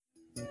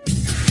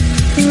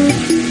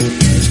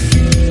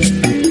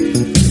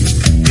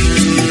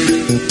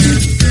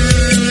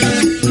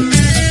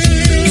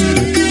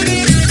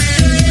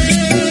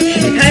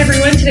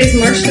Today's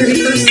March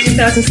 31st,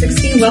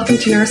 2016. Welcome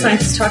to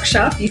Neuroscientist Talk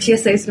Shop,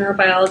 UTSA's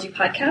neurobiology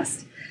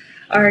podcast.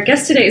 Our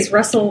guest today is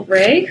Russell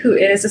Ray, who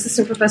is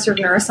Assistant Professor of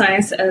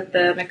Neuroscience at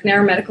the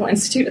McNair Medical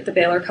Institute at the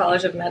Baylor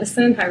College of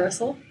Medicine. Hi,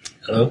 Russell.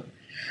 Hello.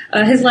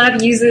 His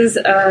lab uses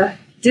a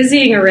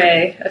dizzying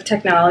array of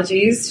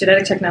technologies,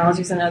 genetic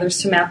technologies and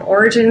others, to map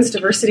origins,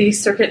 diversity,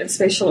 circuit, and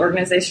spatial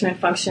organization and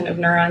function of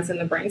neurons in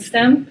the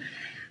brainstem.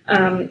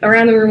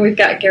 Around the room, we've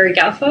got Gary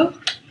Galfo.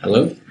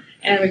 Hello.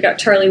 And we've got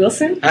Charlie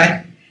Wilson.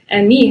 Hi.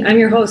 And me, I'm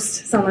your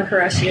host, Salma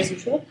Karashi, as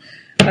usual.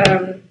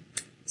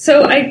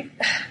 So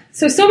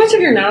much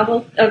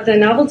of the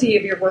novelty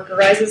of your work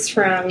arises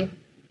from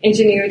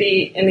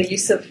ingenuity in the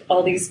use of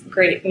all these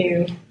great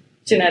new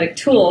genetic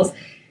tools.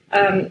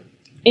 In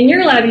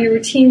your lab, you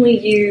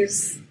routinely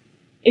use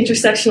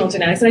intersectional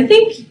genetics, and I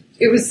think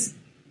it's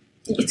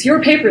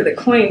your paper that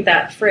coined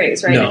that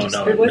phrase, right? No.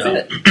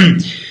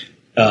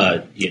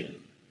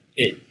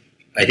 It?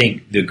 I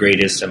think the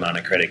greatest amount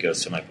of credit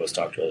goes to my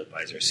postdoctoral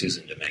advisor,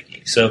 Susan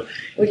DeMecki. So,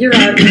 you're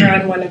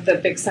on one of the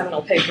big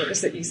seminal papers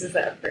that uses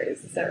that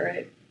phrase. Is that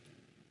right?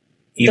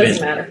 It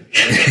doesn't matter.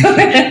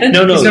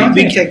 No.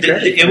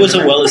 It was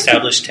a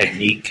well-established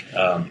technique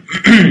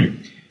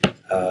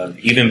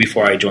even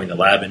before I joined the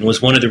lab, and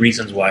was one of the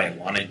reasons why I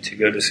wanted to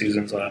go to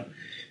Susan's lab.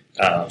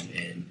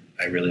 And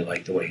I really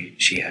liked the way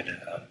she had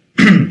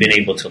been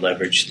able to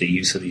leverage the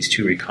use of these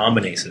two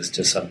recombinases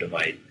to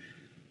subdivide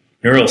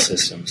neural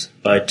systems,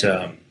 but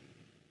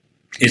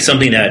it's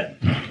something that,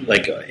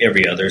 like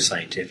every other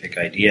scientific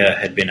idea,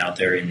 had been out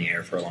there in the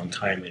air for a long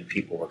time, and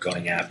people were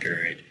going after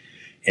it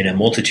in a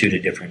multitude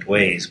of different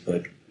ways.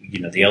 But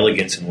the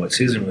elegance in what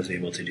Susan was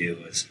able to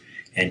do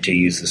and to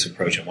use this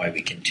approach, and why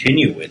we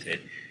continue with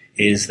it,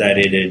 is that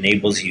it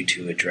enables you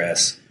to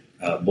address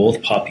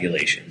both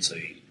populations. So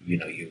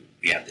you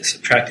have this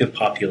subtractive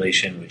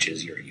population, which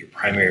is your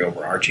primary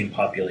overarching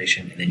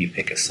population, and then you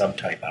pick a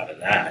subtype out of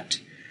that.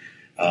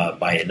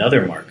 By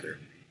another marker.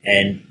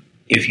 And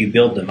if you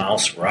build the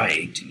mouse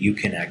right, you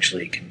can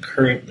actually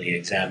concurrently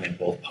examine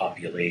both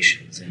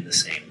populations in the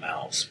same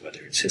mouse,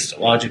 whether it's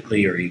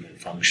histologically or even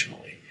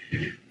functionally.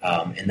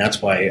 And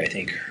that's why I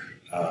think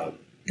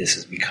this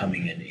is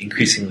becoming an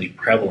increasingly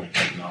prevalent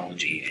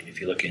technology. And if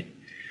you look in,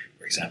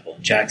 for example,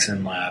 in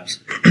Jackson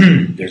Labs,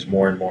 there's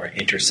more and more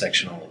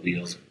intersectional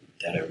alleles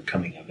that are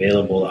becoming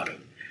available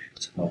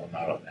some of them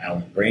out of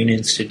Allen Brain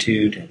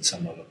Institute and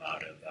some of them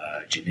out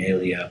of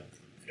Genelia.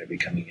 Are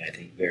becoming, I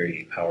think,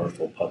 very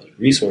powerful public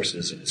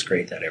resources, and it's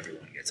great that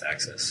everyone gets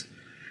access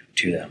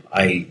to them.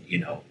 I,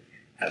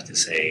 have to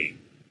say,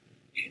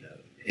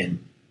 in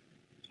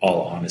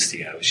all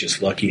honesty, I was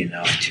just lucky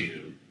enough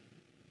to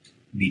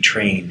be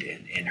trained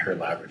in her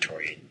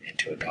laboratory and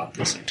to adopt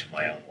this into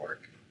my own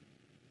work.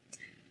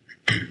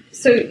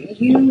 So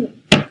you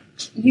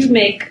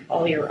make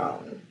all your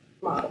own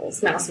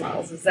models, mouse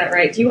models, is that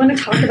right? Do you want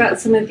to talk about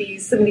some of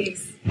these,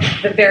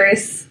 the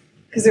various?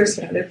 Because there's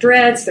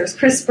DREADS, there's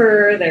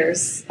CRISPR,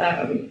 there's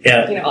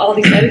all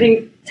these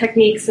editing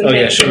techniques and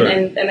things. Sure.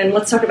 And then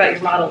let's talk about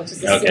your model, which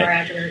is this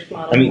neuroaggregator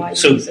model.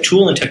 So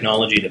tool and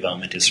technology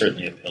development is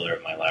certainly a pillar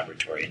of my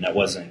laboratory, and that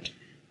wasn't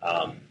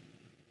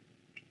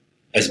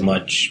as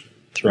much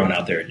thrown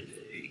out there,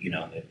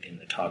 in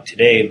the talk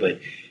today, but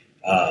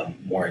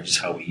more just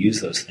how we use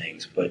those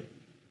things. But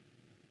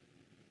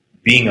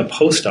being a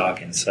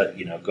postdoc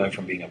and going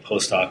from being a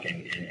postdoc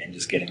and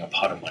just getting a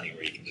pot of money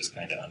where you can just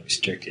kind of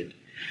unrestricted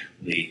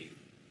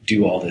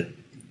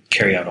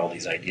carry out all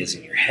these ideas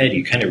in your head,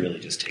 you kind of really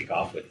just take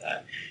off with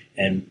that.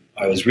 And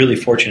I was really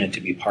fortunate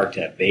to be parked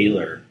at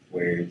Baylor,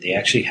 where they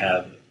actually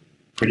have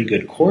pretty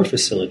good core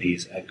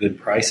facilities at good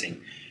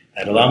pricing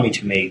that allow me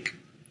to make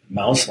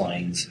mouse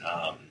lines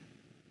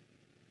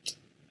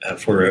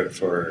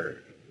for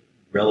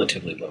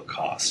relatively low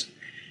cost.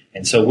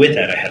 And so with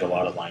that, I had a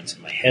lot of lines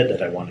in my head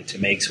that I wanted to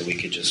make, so we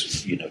could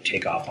just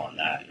take off on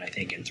that. And I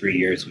think in 3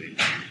 years we've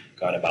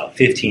got about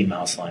 15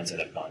 mouse lines that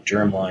have gone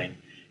germline,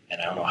 and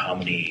I don't know how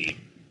many,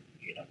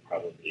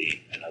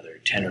 probably another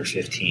 10 or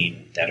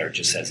 15 that are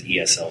just as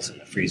ESLs in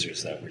the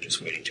freezers that we're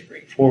just waiting to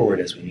bring forward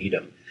as we need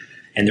them.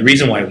 And the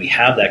reason why we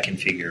have that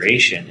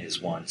configuration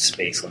is, one,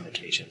 space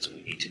limitations.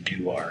 We need to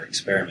do our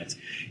experiments.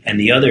 And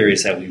the other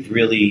is that we've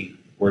really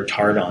worked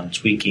hard on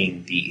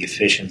tweaking the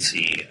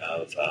efficiency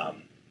of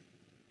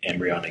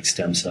embryonic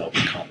stem cell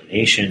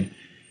recombination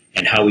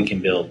and how we can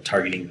build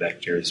targeting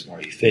vectors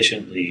more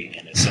efficiently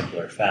in a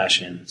simpler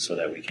fashion, so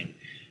that we can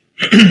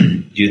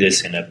do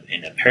this in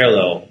a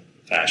parallel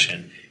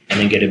fashion and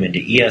then get them into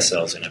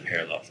ESLs in a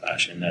parallel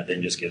fashion. That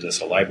then just gives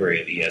us a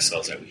library of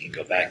ESLs that we can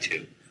go back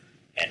to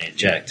and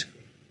inject.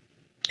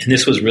 And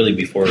this was really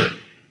before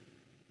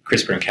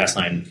CRISPR and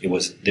Cas9. It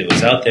was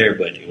out there,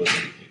 but it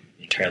wasn't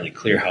entirely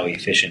clear how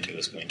efficient it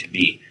was going to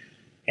be.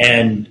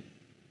 And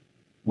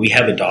we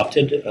have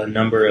adopted a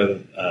number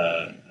of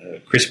the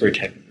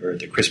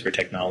CRISPR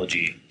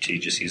technology, to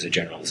just use a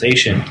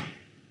generalization,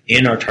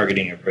 in our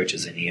targeting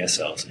approaches in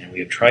ESLs, and we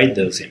have tried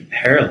those in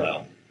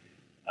parallel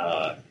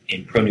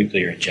in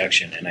pronuclear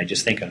injection. And I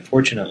just think,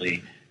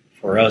 unfortunately,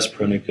 for us,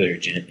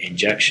 pronuclear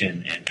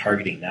injection and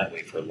targeting that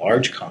way for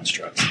large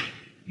constructs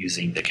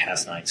using the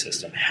Cas9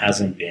 system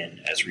hasn't been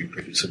as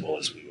reproducible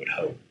as we would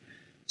hope.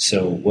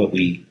 So what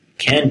we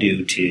can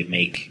do to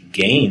make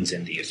gains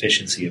in the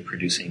efficiency of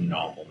producing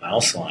novel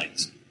mouse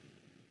lines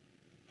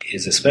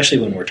is, especially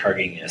when we're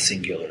targeting a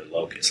singular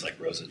locus like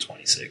ROSA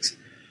 26,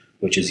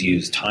 which is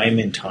used time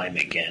and time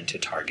again to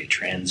target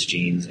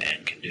transgenes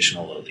and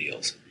conditional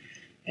alleles.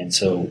 And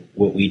so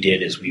what we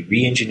did is we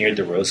re-engineered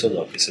the ROSA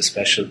locus,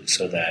 especially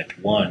so that,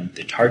 one,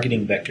 the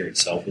targeting vector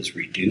itself was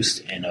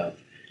reduced in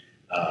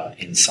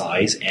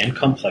size and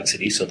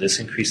complexity, so this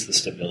increased the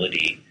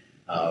stability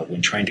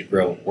when trying to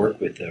grow and work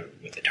with the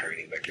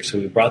targeting vector. So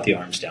we brought the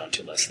arms down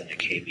to less than a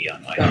kb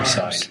on either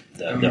side,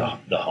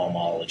 the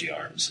homology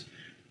arms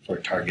for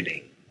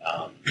targeting.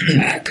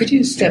 Could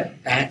you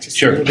step back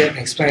just a little bit and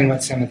explain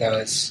what some of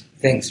those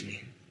things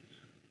mean?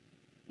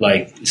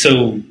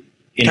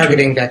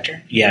 Targeting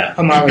vector? Yeah.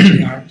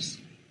 Homology arms?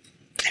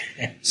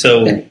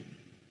 So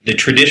the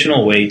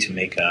traditional way to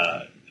make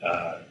a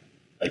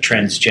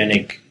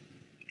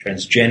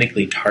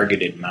transgenically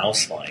targeted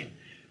mouse line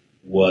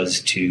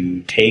was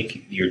to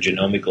take your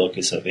genomic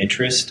locus of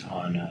interest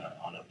on a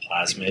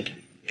plasmid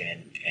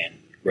and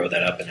grow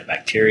that up in a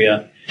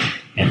bacteria,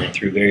 and then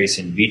through various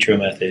in vitro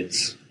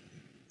methods,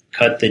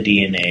 cut the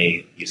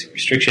DNA using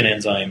restriction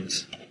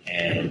enzymes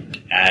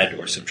and add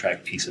or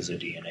subtract pieces of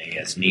DNA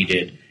as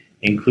needed,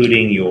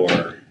 including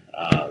your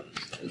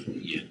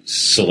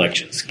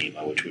selection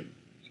schema, which would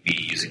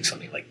be using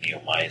something like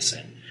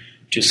neomycin,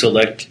 to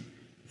select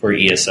for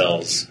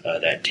ESLs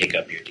that take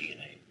up your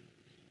DNA.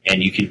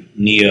 And you could,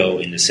 Neo,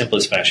 in the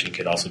simplest fashion,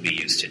 could also be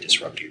used to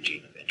disrupt your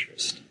gene of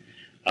interest.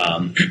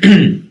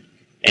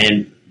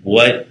 And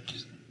what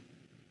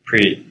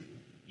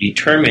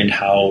determined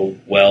how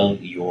well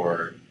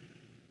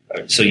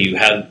so you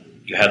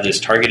have this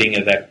targeting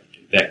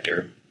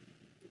vector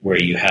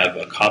where you have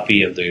a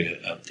copy of the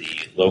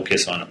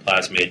locus on a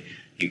plasmid.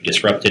 You've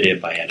disrupted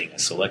it by adding a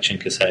selection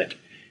cassette.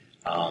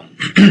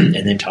 And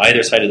then to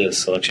either side of the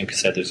selection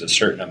cassette, there's a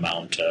certain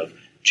amount of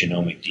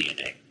genomic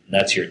DNA. And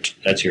that's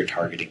your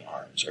targeting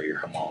arms or your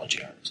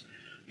homology arms.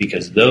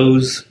 Because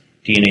those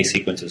DNA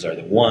sequences are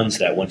the ones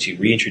that, once you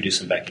reintroduce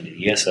them back into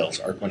the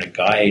ESLs, are going to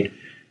guide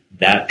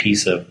that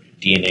piece of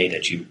DNA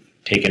that you've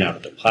taken out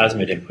of the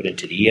plasmid and put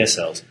into the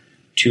ESLs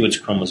to its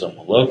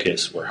chromosomal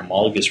locus, where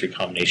homologous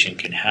recombination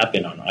can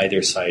happen on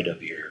either side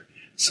of your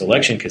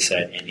selection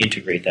cassette and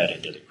integrate that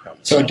into the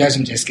chromosome. So it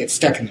doesn't just get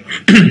stuck in the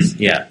wrong place.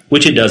 Yeah,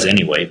 which it does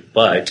anyway,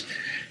 but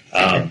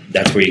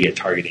that's where you get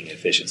targeting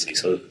efficiency.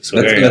 So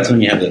that's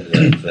when you have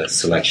the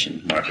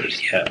selection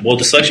markers. Yeah, well,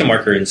 the selection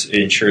marker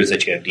ensures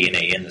that you have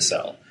DNA in the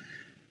cell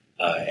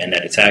and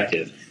that it's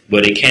active,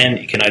 but it can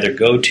either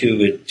go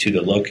to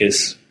the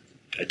locus,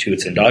 to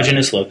its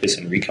endogenous locus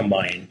and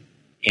recombine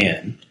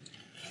in,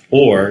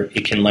 or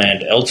it can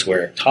land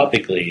elsewhere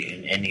topically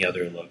in any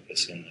other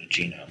locus in the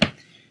genome. In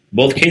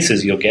both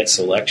cases, you'll get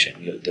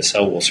selection. The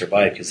cell will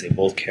survive because they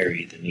both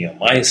carry the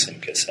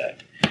neomycin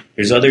cassette.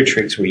 There's other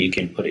tricks where you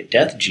can put a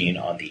death gene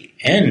on the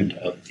end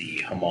of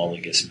the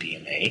homologous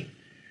DNA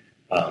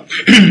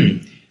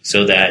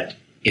so that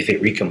if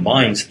it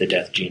recombines, the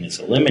death gene is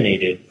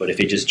eliminated, but if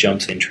it just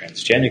jumps in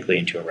transgenically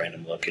into a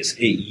random locus,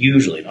 it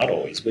usually, not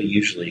always, but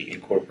usually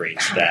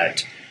incorporates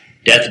that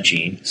death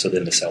gene, so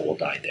then the cell will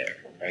die there.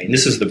 Right? And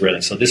this is the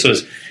brilliance. So this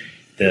was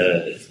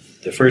the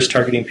first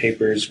targeting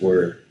papers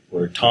were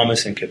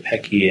Thomas and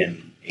Kopecky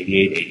in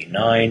 88,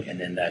 89, and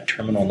then that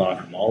terminal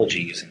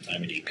non-homology using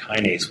thymidine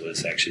kinase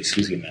was actually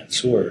Suzy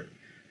Mansour,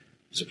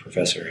 who's a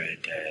professor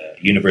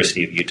at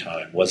University of Utah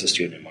and was a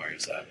student in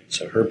Mario's lab.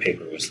 So her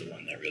paper was the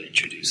one that really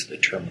introduced the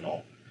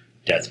terminal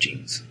death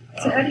genes.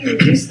 So how do you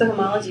reduce the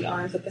homology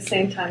arms at the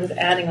same time as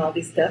adding all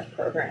these death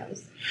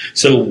programs?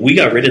 So we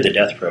got rid of the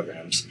death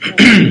programs,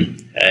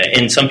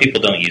 and some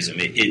people don't use them.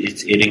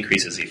 It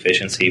increases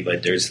efficiency,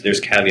 but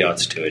there's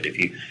caveats to it. If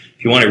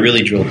you want to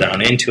really drill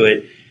down into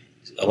it,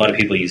 a lot of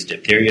people use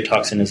diphtheria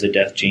toxin as a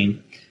death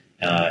gene,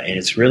 and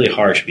it's really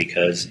harsh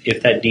because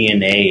if that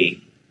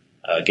DNA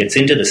gets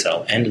into the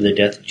cell and the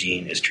death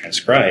gene is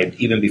transcribed,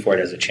 even before it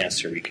has a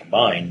chance to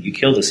recombine, you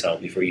kill the cell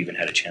before you even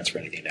had a chance for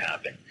anything to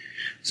happen.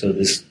 So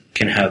this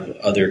can have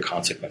other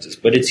consequences,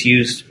 but it's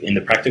used, in the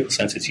practical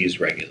sense, it's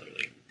used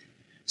regularly.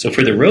 So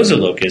for the ROSA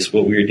locus,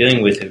 what we were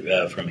dealing with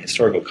from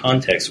historical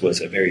context was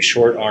a very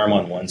short arm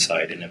on one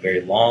side and a very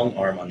long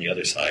arm on the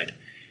other side.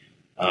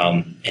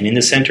 And in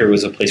the center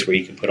was a place where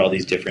you can put all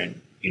these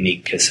different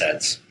unique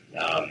cassettes,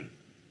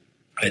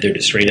 either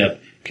to straight up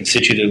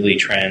constitutively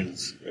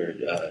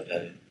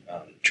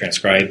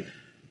transcribe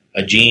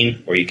a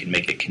gene, or you can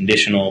make it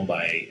conditional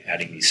by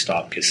adding these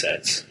stop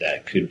cassettes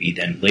that could be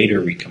then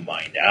later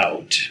recombined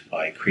out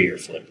by Cre or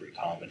flip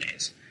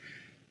recombinase.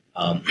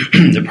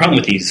 The problem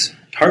with this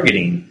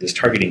targeting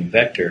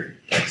vector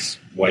that's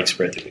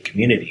widespread through the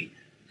community,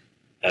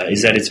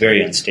 is that it's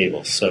very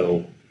unstable.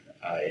 So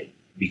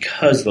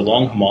because the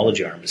long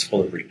homology arm is full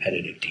of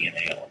repetitive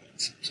DNA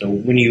elements. So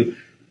when you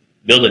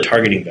build a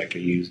targeting vector,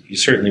 you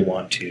certainly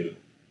want to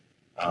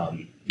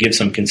give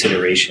some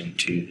consideration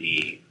to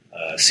the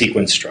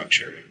sequence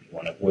structure. You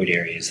want to avoid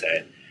areas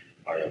that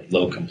are of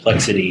low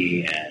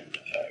complexity and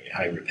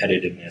high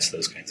repetitiveness,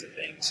 those kinds of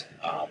things,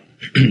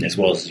 as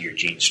well as your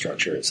gene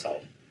structure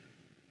itself.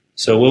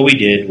 So what we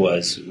did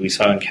was we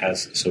saw in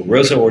Cas. So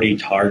ROSA already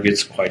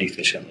targets quite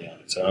efficiently on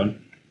its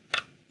own,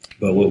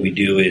 but what we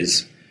do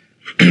is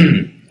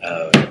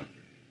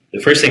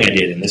the first thing I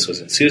did, and this was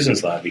in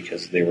Susan's lab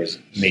because there was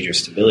major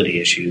stability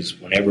issues.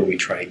 Whenever we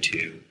tried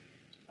to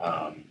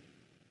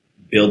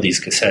build these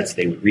cassettes,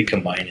 they would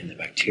recombine in the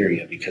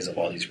bacteria because of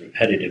all these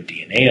repetitive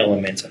DNA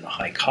elements and the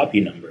high copy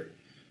number,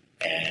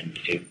 and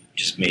it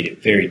just made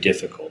it very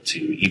difficult to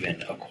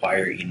even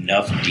acquire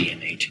enough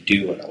DNA to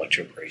do an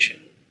electroporation,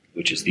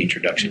 which is the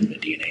introduction of the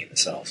DNA in the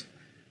cells.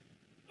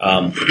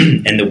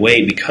 And the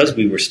way, because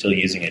we were still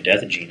using a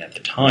death gene at the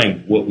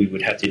time, what we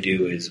would have to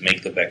do is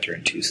make the vector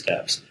in 2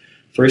 steps.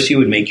 First, you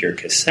would make your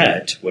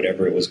cassette,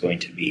 whatever it was going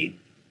to be,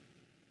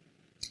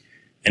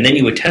 and then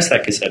you would test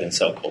that cassette in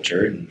cell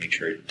culture and make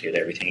sure it did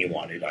everything you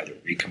wanted, either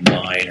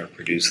recombine or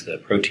produce the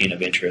protein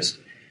of interest.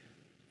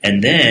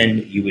 And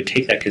then you would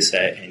take that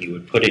cassette and you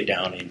would put it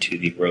down into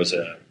the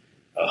ROSA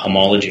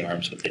homology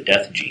arms with the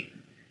death gene.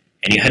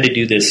 And you had to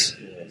do this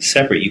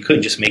separate. You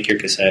couldn't just make your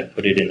cassette,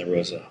 put it in the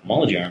ROSA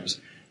homology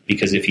arms,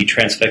 because if you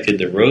transfected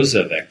the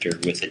ROSA vector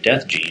with the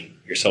death gene,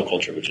 your cell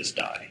culture would just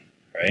die,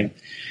 right?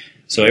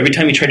 So every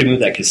time you tried to move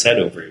that cassette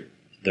over,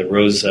 the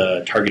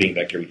ROSA targeting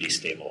vector would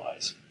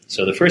destabilize.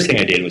 So the first thing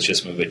I did was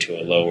just move it to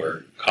a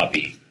lower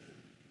copy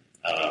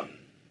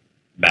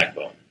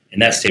backbone,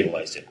 and that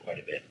stabilized it quite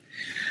a bit.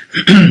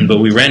 But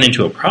we ran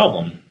into a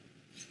problem.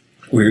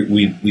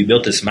 We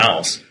built this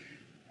mouse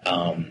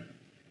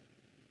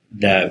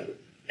that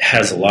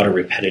has a lot of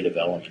repetitive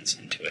elements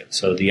into it.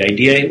 So the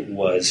idea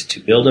was to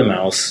build a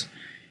mouse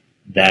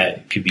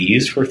that could be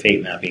used for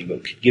fate mapping,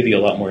 but could give you a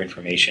lot more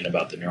information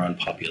about the neuron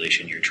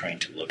population you're trying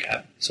to look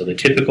at. So the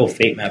typical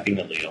fate mapping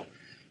allele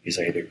is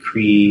either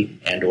Cre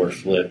and or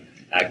FLIP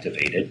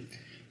activated,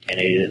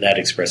 and that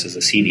expresses a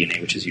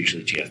cDNA, which is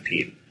usually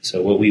GFP.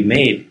 So what we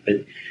made,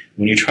 but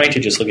when you're trying to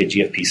just look at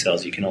GFP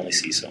cells, you can only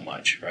see so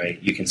much,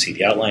 right? You can see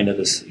the outline of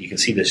this, you can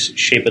see the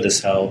shape of the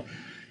cell,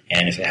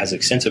 and if it has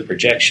extensive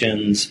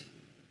projections,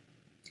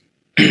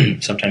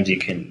 sometimes you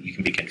can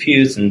be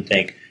confused and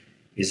think,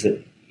 is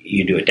that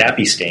you do a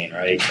DAPI stain,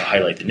 right, to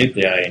highlight the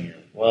nuclei, and you're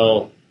like,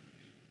 well,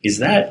 is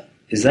that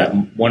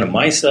one of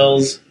my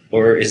cells,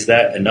 or is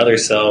that another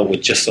cell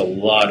with just a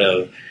lot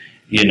of,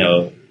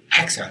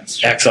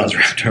 axons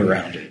wrapped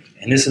around it?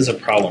 And this is a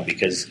problem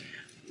because,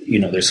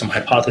 there's some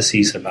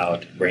hypotheses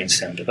about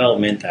brainstem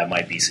development that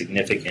might be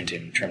significant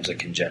in terms of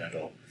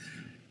congenital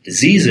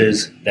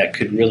diseases that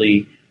could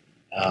really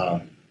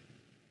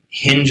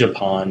hinge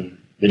upon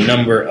the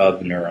number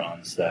of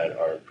neurons that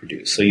are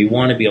produced. So you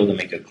want to be able to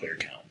make a clear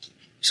count.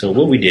 So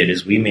what we did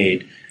is we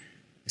made,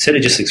 instead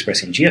of just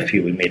expressing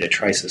GFP, we made a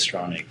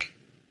tricistronic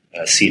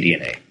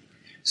cDNA.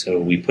 So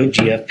we put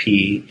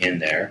GFP in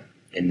there,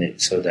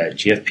 so that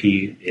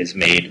GFP is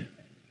made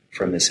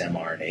from this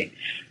mRNA.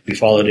 We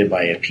followed it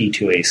by a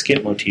P2A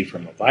skip motif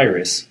from a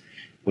virus,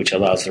 which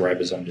allows the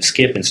ribosome to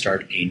skip and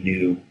start a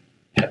new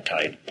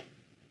peptide.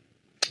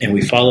 And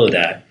we follow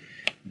that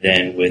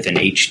then with an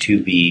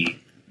H2B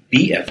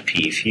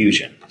BFP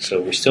fusion.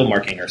 So we're still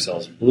marking our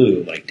cells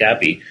blue like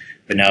DAPI,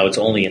 but now it's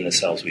only in the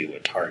cells we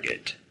would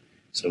target.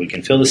 So we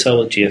can fill the cell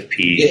with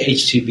GFP. Yeah,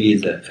 H2B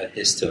is a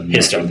histone.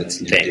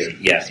 Histone thing.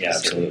 Yeah,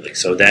 absolutely.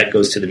 So that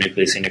goes to the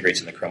nucleus, integrates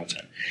in the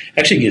chromosome.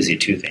 Actually gives you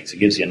 2 things. It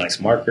gives you a nice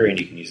marker, and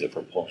you can use it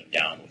for pulling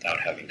down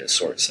without having to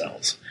sort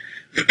cells.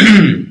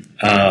 And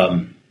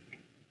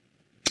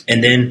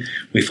then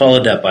we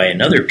followed that by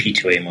another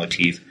P2A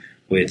motif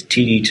with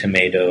TD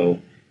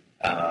tomato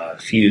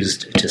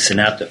fused to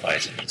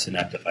synaptophysin.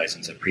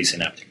 Synaptophysin is a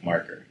presynaptic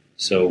marker.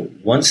 So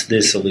once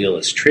this allele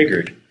is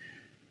triggered,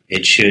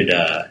 it should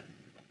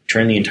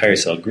turn the entire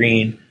cell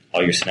green,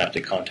 all your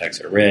synaptic contacts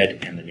are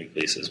red, and the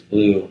nucleus is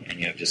blue, and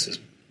you have just this,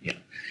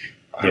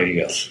 there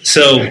you go.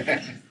 So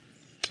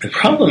the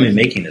problem in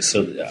making this,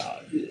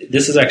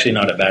 this is actually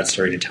not a bad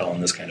story to tell on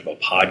this kind of a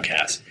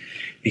podcast,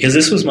 because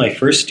this was my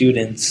first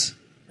student's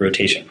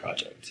rotation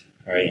project,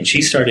 all right? And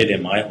she started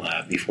in my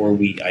lab before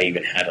I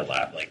even had a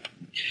lab.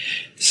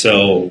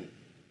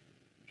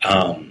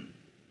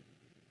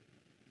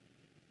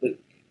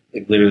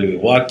 Literally, we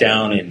walked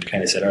down and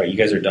kind of said, all right, you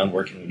guys are done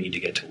working. We need to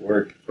get to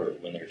work, for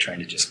when they're trying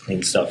to just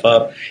clean stuff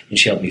up. And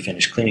she helped me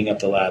finish cleaning up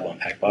the lab,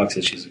 unpack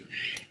boxes.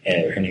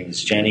 Her name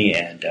is Jenny.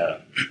 And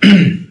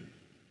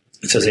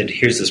so I said,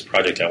 here's this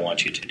project I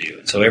want you to do.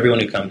 And so everyone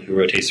who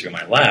rotates through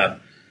my lab,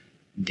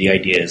 the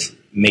idea is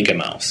make a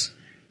mouse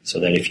so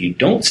that if you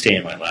don't stay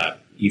in my lab,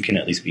 you can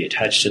at least be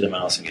attached to the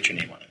mouse and get your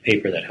name on a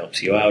paper. That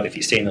helps you out. If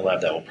you stay in the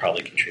lab, that will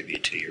probably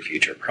contribute to your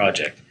future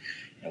project.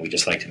 And we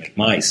just like to make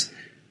mice.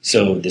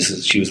 So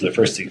she was the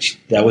first thing.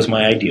 That was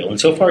my ideal, and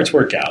so far it's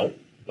worked out.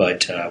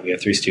 But we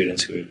have 3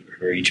 students who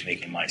are each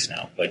making mice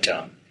now. But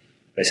I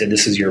said,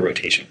 this is your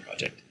rotation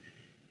project.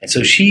 And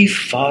so she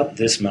fought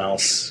this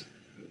mouse.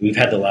 We've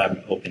had the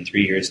lab open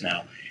 3 years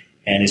now,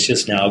 and it's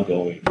just now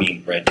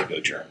being bred to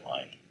go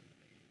germline.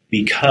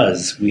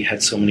 because we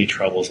had so many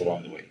troubles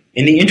along the way.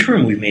 In the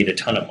interim, we've made a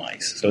ton of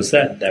mice. So it's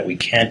that we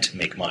can't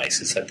make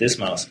mice. It's that this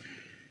mouse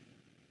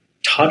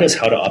taught us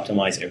how to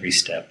optimize every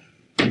step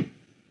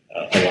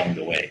along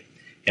the way.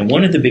 And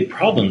one of the big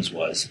problems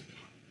was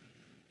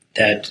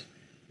that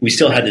we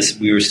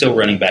were still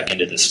running back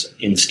into this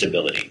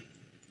instability.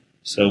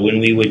 So when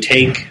we would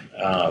take,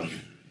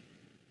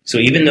 so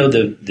even though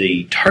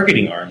the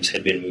targeting arms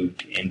had been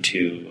moved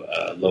into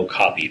a low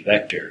copy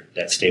vector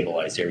that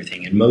stabilized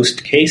everything, in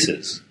most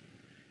cases,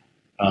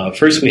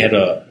 first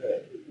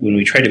when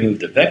we tried to move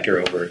the vector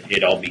over,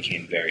 it all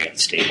became very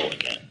unstable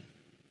again.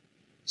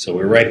 So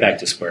we're right back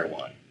to square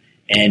one.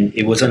 And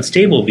it was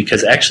unstable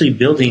because actually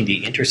building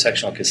the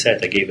intersectional cassette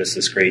that gave us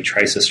this great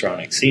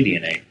tricistronic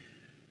cDNA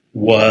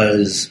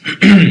was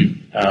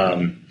in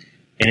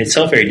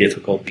itself very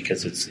difficult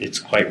because it's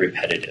quite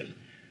repetitive.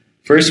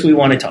 First, we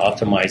wanted to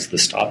optimize the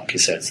stop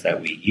cassettes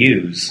that we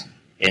use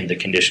in the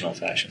conditional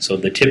fashion. So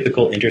the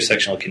typical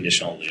intersectional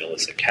conditional allele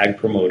is a CAG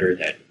promoter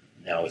that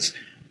now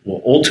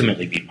will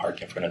ultimately be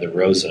parked in front of the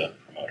ROSA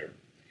promoter.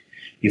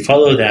 You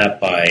follow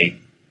that by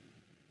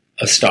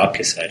a stop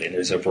cassette, and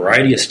there's a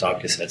variety of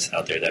stop cassettes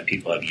out there that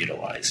people have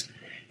utilized,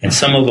 and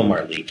some of them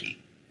are leaky.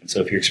 And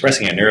so if you're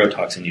expressing a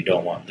neurotoxin, you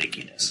don't want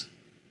leakiness,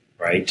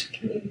 right?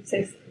 Can you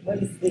say what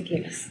is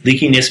leakiness?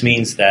 Leakiness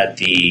means that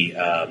the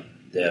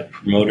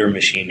promoter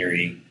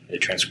machinery, the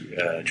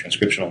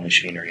transcriptional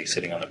machinery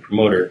sitting on the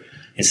promoter,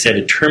 instead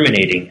of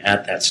terminating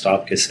at that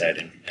stop cassette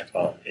and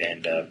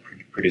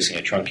producing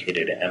a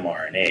truncated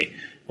mRNA,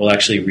 will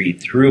actually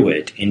read through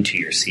it into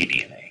your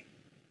cDNA.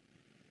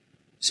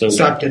 So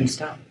Stop didn't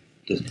stop.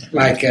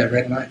 Like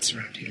red lights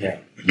around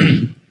here.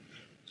 Yeah.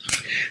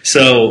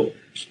 So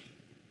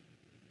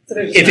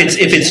if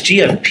it's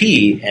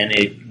GFP and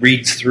it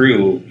reads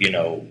through,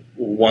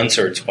 once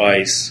or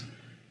twice,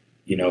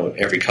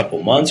 every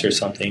couple months or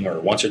something,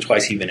 or once or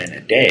twice even in a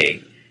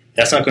day,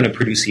 that's not going to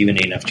produce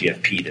even enough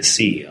GFP to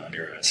see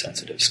under a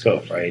sensitive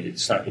scope, right?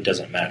 It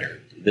doesn't matter.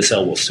 The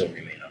cell will still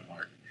remain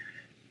unmarked.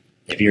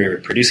 If you're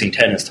producing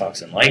tetanus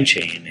toxin light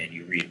chain and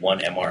you read one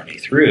mRNA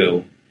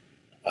through,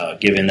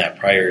 given that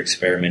prior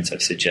experiments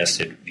have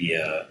suggested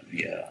via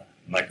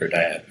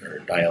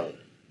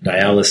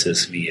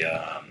dialysis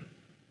via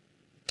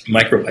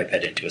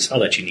micropipette into a cell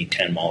that you need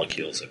 10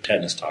 molecules of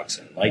tetanus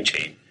toxin light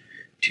chain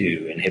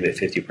to inhibit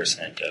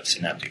 50% of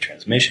synaptic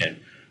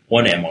transmission,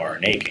 one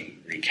mRNA can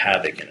wreak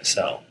havoc in a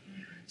cell.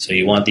 So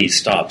you want these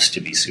stops to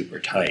be super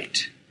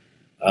tight.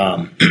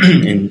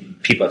 And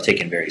people have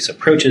taken various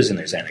approaches, and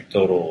there's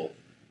anecdotal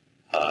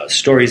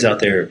stories out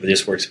there.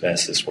 This works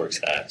best, this works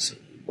that, so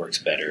it works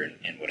better,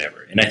 and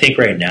whatever. And I think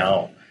right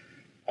now,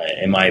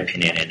 in my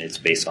opinion, and it's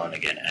based on,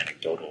 again,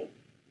 anecdotal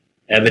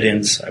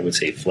evidence, I would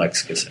say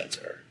flex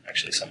cassettes are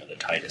actually some of the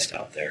tightest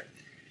out there.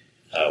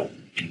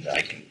 And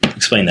I can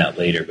explain that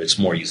later, but it's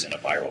more used in a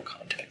viral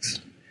context.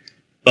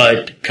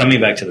 But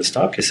coming back to the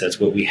stop cassettes,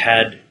 what we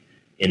had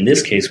in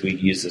this case, we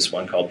used this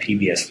one called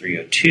PBS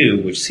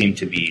 302, which seemed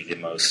to be the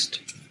most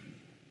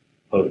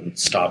potent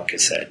stop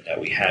cassette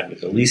that we had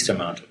with the least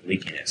amount of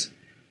leakiness.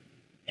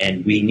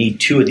 And we need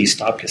 2 of these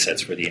stop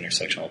cassettes for the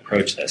intersectional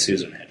approach that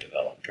Susan had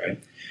developed, right?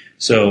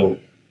 So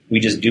we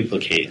just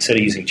duplicated, instead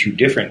of using 2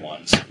 different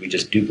ones, we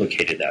just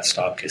duplicated that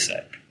stop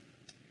cassette.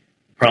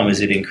 The problem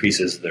is it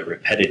increases the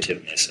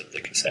repetitiveness of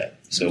the cassette.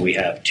 So we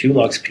have 2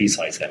 LOXP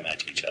sites that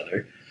match each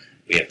other.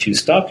 We have 2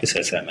 stop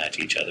cassettes that match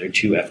each other,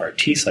 2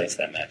 FRT sites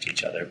that match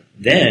each other.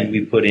 Then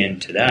we put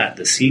into that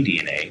the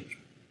cDNA,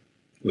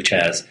 which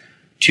has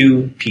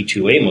 2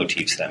 P2A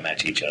motifs that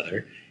match each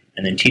other.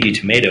 And then TD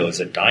tomato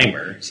is a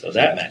dimer, so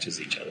that matches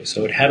each other.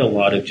 So it had a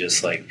lot of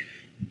just like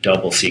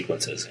double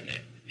sequences in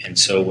it. And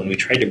so when we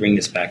tried to bring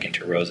this back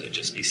into ROSA, it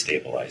just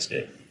destabilized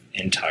it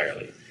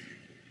entirely.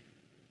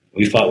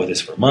 We fought with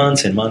this for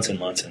months and months and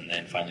months, and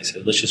then finally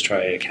said, let's just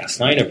try a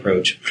Cas9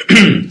 approach.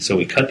 So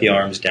we cut the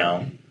arms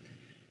down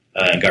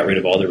and got rid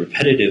of all the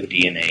repetitive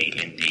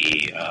DNA in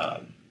the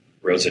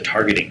ROSA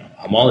targeting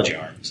homology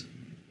arms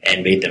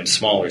and made them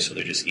smaller so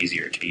they're just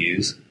easier to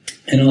use.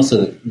 And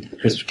also,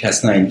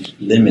 CRISPR-Cas9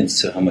 limits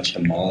to how much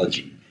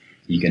homology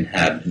you can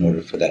have in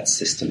order for that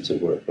system to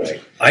work, right?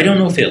 I don't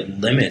know if it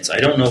limits. I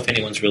don't know if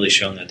anyone's really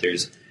shown that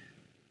there's,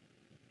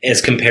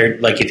 as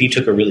compared, like if you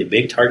took a really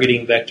big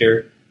targeting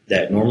vector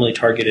that normally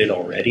targeted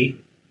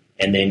already,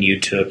 and then you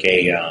took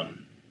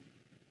and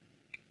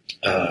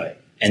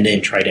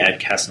then tried to add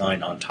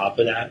Cas9 on top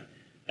of that,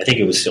 I think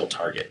it would still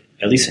target,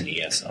 at least in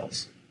ES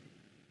cells.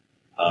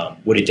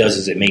 What it does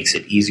is it makes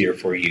it easier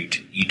for you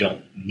you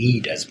don't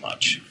need as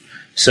much.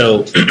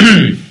 So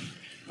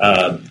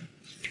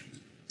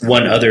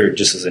one other,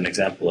 just as an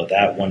example of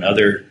that, one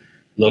other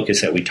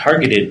locus that we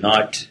targeted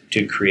not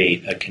to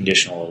create a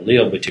conditional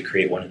allele, but to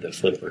create one of the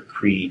flipper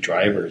Cree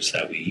drivers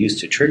that we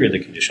use to trigger the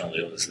conditional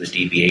allele is the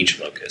DBH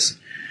locus.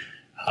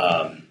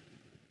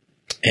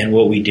 And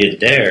what we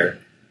did there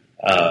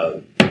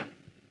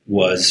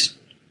was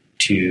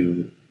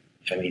to,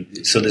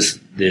 so the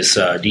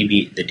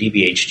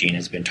DBH gene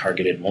has been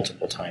targeted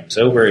multiple times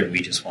over, and we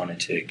just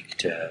wanted to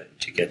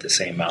get the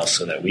same mouse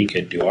so that we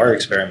could do our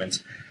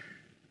experiments.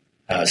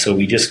 So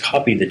we just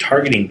copied the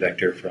targeting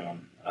vector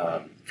from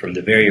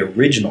the very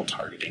original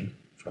targeting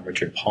from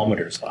Richard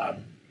Palmiter's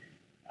lab,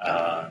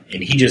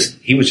 and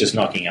he was just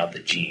knocking out the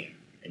gene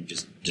and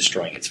just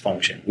destroying its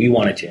function. We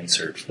wanted to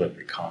insert flip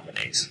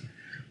recombinase.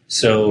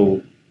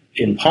 So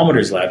in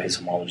Palmiter's lab, his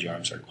homology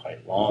arms are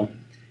quite long,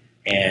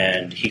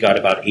 and he got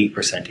about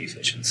 8%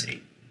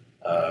 efficiency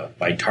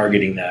by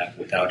targeting that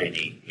without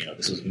any,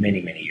 this was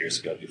many, many years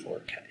ago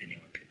before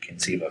anyone could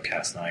conceive of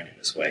Cas9 in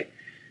this way.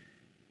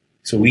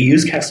 So we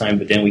used Cas9,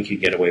 but then we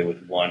could get away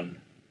with 1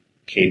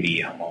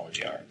 kb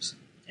homology arms.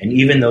 And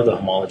even though the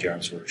homology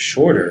arms were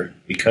shorter,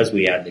 because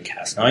we add the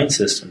Cas9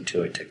 system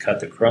to it to cut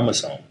the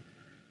chromosome,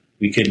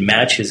 we could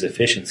match his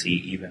efficiency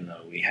even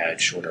though we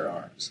had shorter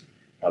arms.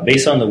 Now,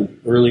 based on the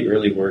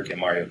early work in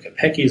Mario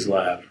Capecchi's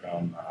lab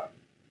from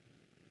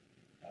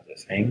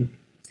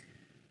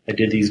I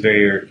did these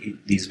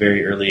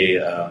very early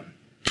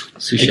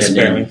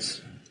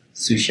experiments.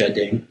 Susha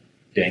Deng.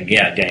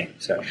 Deng.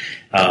 So,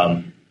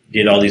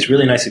 did all these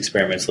really nice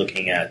experiments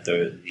looking at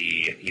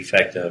the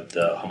effect of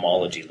the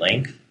homology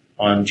length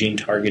on gene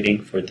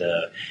targeting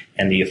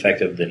and the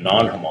effect of the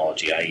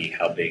non-homology, i.e.,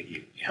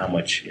 how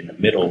much in the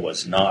middle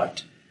was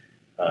not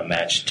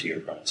matched to your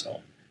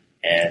chromosome.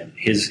 And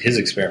his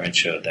experiment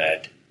showed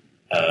that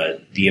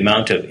the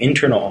amount of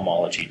internal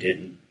homology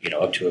didn't,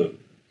 up to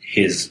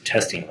his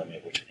testing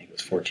limit, which I think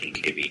was 14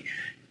 kb,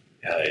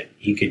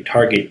 he could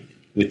target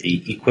with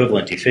the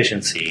equivalent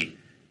efficiency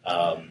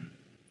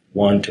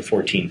 1 to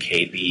 14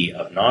 kb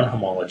of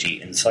non-homology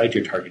inside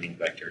your targeting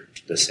vector.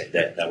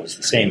 That was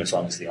the same as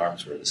long as the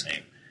arms were the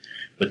same.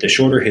 But the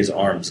shorter his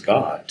arms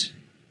got,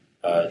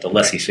 the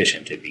less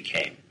efficient it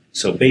became.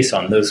 So based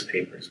on those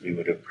papers, we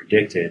would have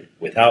predicted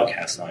without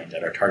Cas9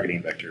 that our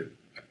targeting vector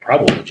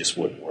probably just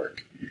wouldn't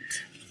work.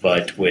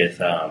 But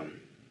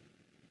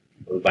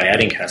by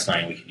adding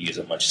Cas9, we could use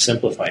a much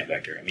simplified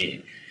vector.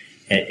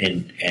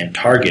 And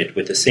target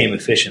with the same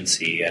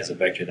efficiency as a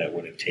vector that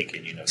would have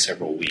taken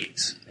several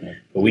weeks. Mm-hmm.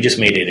 But we just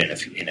made it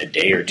in a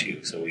day or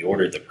two. So we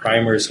ordered the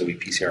primers. So we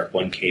PCR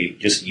 1K,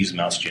 just use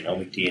mouse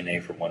genomic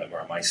DNA from one of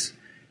our mice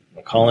in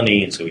the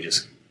colony, and so we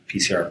just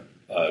PCR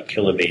a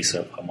kilobase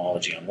of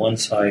homology on one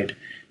side,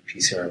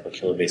 PCR up a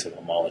kilobase of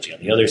homology on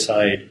the other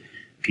side,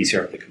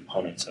 PCR up the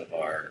components of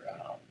our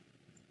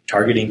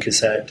targeting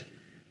cassette,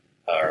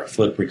 our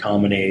flip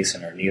recombinase,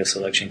 and our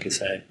neoselection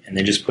cassette, and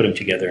then just put them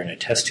together in a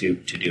test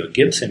tube to do a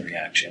Gibson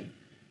reaction,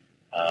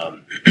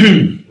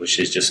 which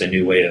is just a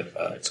new way of,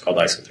 it's called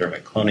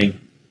isothermic cloning.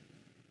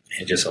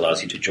 It just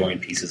allows you to join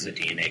pieces of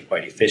DNA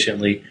quite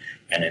efficiently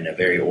and in a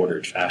very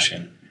ordered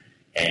fashion.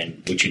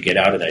 And what you get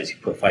out of that is you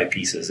put 5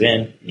 pieces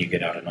in, and you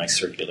get out a nice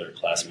circular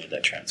plasmid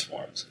that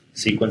transforms.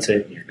 Sequence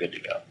it, and you're good to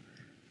go.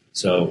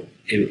 So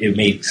it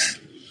makes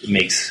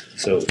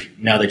so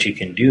now that you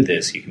can do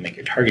this, you can make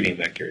your targeting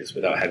vectors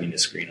without having to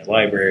screen a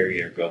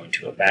library or go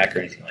into a back or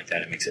anything like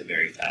that. It makes it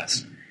very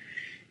fast.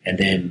 And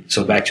then,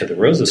 so back to the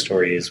Rosa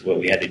story is what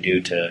we had to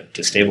do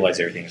to stabilize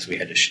everything is we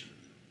had to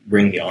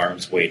bring the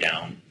arms way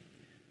down.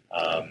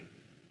 And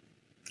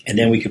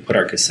then we could put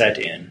our cassette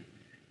in.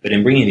 But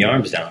in bringing the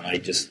arms down, I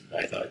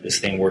thought this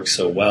thing works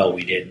so well,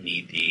 we didn't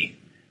need the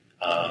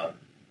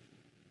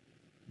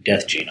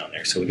death gene on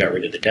there. So we got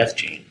rid of the death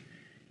gene.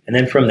 And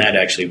then from that,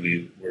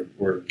 actually,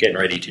 we're getting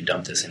ready to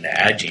dump this into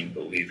AdGene,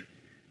 but we've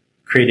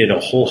created a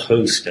whole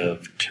host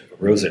of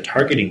Rosa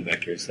targeting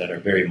vectors that are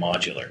very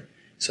modular.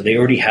 So they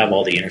already have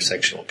all the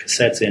intersectional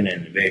cassettes in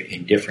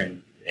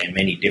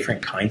many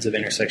different kinds of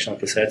intersectional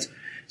cassettes.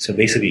 So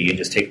basically, you can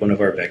just take one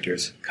of our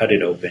vectors, cut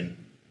it open,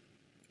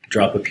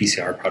 drop a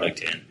PCR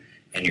product in,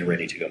 and you're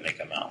ready to go make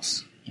a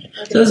mouse.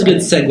 So that's a good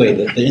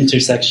segue, the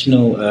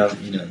intersectional,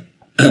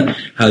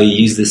 how you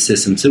use this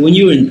system. So when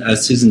you were in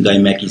Susan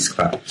Daimecki's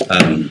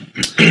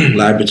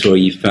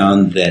laboratory, you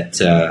found that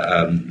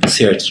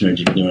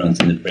serotonergic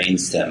neurons in the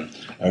brainstem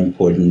are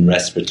important in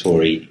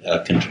respiratory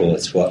control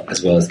as well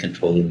as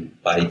controlling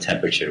body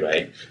temperature,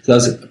 right? So that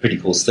was a pretty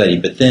cool study.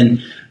 But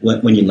then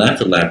when you left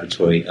the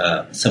laboratory,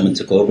 someone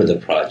took over the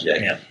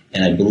project,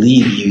 and I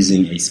believe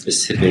using a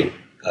specific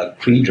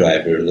Cree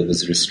driver that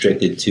was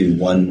restricted to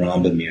one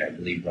rhombomere. I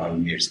believe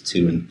rhombomeres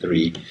 2 and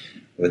 3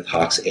 with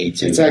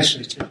HOX-A2. It's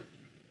actually 2.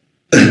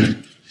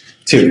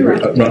 Two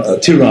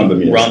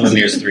rhombomeres.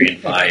 Rhombomeres 3 and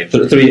 5.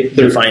 They're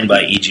defined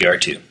by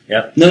EGR2.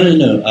 Yeah.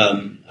 No.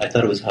 I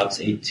thought it was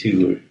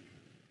HOX-A2.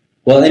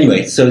 Well,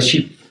 anyway, so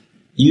she,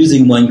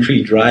 using one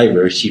Cree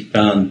driver, she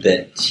found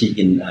that she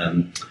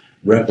can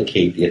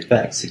replicate the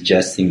effect,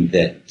 suggesting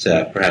that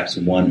perhaps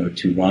 1 or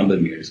 2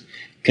 rhombomeres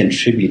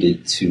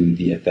contributed to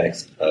the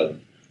effects of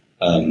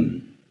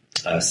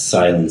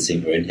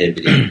silencing or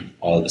inhibiting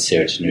all of the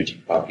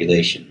serotonergic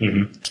population.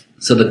 Mm-hmm.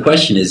 So the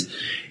question is,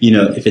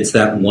 if it's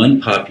that one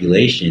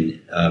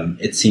population,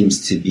 it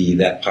seems to be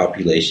that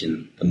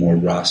population, the more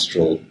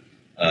rostral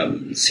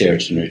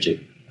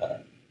serotonergic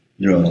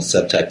neuronal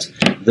subtypes,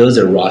 those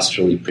are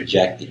rostrally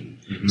projecting.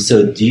 Mm-hmm.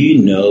 So do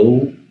you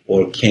know,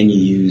 or can you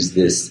use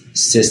this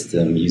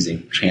system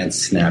using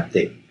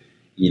transsynaptic,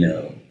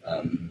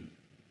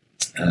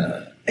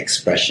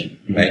 expression,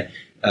 right,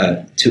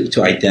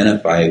 to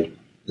identify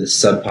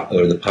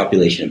the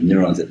population of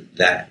neurons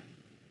that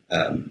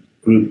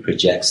group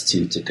projects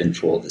to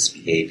control this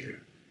behavior.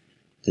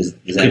 Does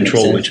that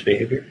control which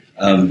behavior?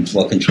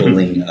 While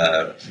controlling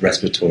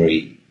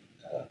respiratory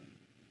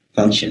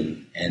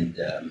function and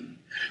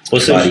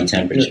body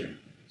temperature.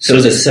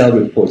 So the cell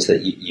reports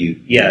that you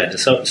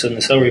so in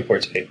the cell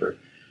reports paper,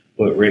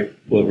 what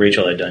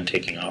Rachel had done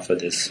taking off of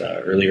this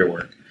earlier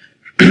work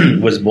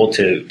was both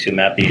to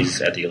map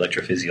these at the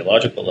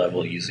electrophysiological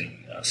level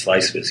using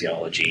slice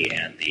physiology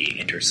and the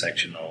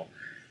intersectional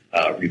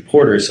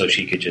reporter, so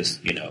she could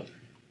just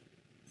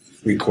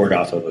record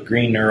off of a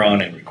green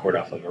neuron and record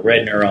off of a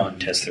red neuron,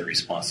 test their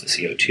response to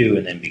CO2,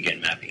 and then begin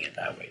mapping it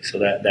that way. So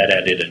that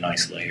added a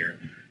nice layer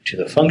to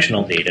the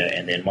functional data,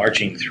 and then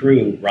marching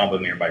through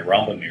rhombomer by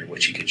rhombomer,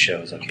 what she could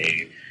show is,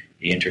 okay,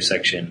 the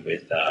intersection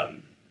with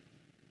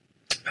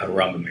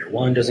rhombomer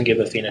 1 doesn't give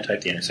a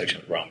phenotype, the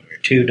intersection with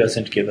rhombomer 2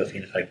 doesn't give a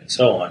phenotype, and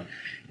so on.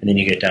 And then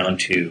you get down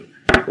to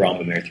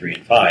rhombomer 3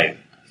 and 5,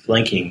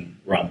 flanking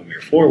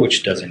rhombomer 4,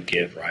 which doesn't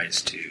give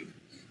rise to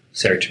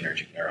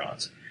serotonergic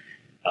neurons.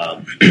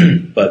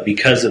 But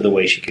because of the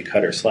way she could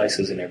cut her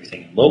slices and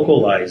everything and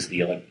localize the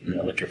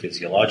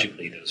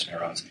electrophysiologically those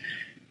neurons,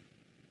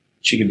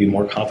 she could be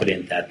more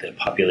confident that the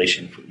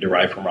population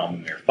derived from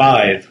rhombomer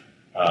 5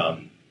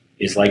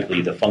 is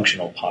likely the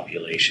functional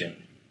population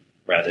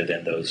rather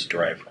than those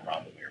derived from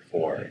rhombomer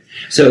 4.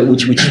 So,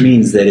 which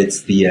means that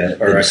it's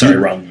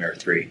rhombomer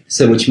 3.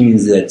 So, which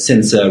means that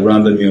since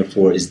rhombomer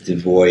 4 is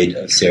devoid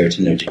of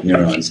serotonergic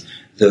neurons,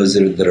 those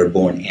that are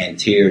born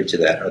anterior to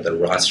that are the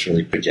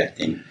rostrally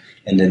projecting,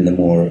 and then the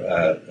more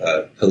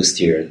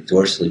posterior,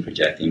 dorsally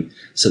projecting.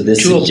 So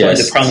this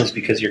suggests... The problem is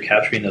because you're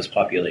capturing those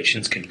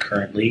populations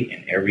concurrently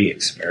in every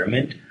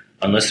experiment,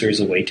 unless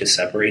there's a way to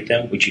separate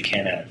them, which you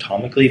can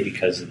anatomically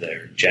because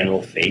their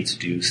general fates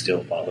do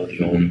still follow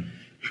the old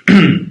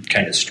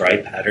kind of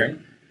stripe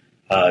pattern.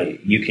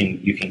 You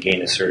can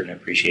gain a certain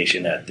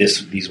appreciation that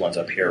these ones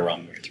up here are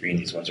rhombomer 3 and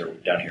these ones are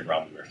down here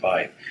rhombomer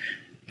 5.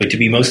 But to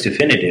be most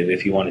definitive,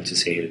 if you wanted to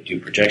say do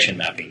projection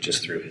mapping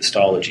just through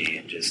histology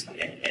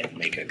and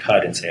make a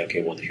cut and say,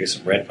 okay, well, here's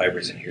some red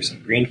fibers and here's some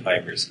green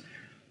fibers,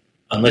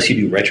 unless you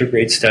do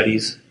retrograde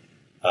studies,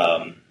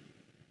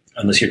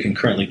 unless you're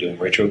concurrently doing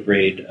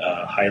retrograde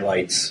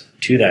highlights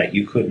to that,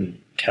 you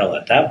couldn't tell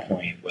at that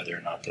point whether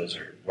or not those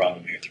are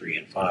rhombomer 3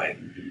 and 5.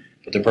 Mm-hmm.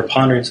 But the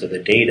preponderance of the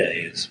data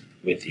is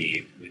with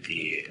the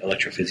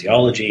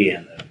electrophysiology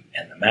and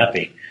the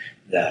mapping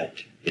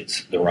that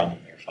it's the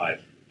rhombomer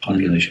 5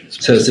 population.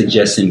 Mm-hmm. So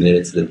suggesting that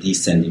it's the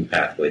descending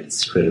pathway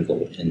that's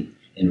critical in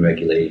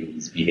regulating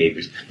these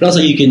behaviors. But also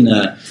you can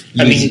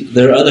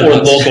there are other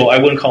local. I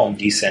wouldn't call them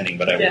descending,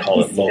 but I would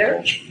call it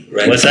local.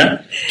 Right. What's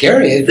that?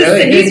 Gary,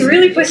 he's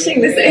really pushing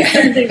this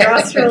ascending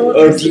rostral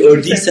or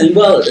descending.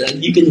 Well,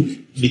 you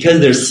can, because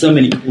there's so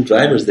many cool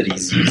drivers that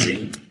he's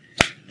using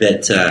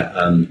that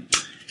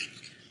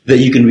that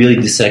you can really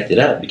dissect it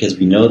out because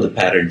we know the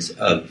patterns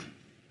of.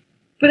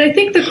 But I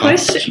think the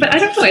question, but I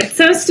don't know, it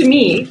sounds to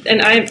me,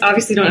 and I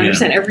obviously don't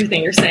understand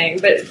everything you're saying,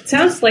 but it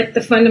sounds like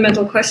the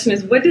fundamental question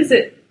is what does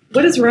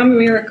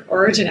rhombomer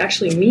origin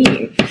actually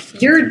mean?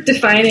 You're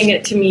defining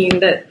it to mean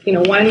that,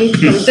 one,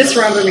 from this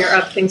rhombomer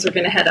up, things are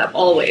going to head up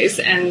always,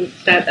 and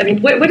that,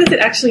 what does it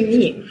actually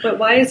mean? But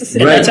why is this?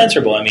 That's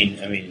answerable.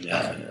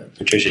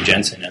 Patricia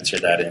Jensen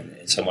answered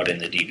that somewhat in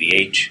the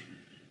DBH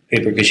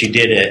paper, because she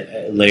did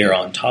a layer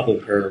on top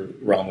of her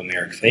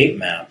rhombomer fate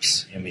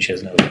maps. She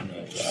has no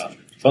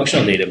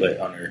functional data, but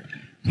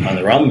on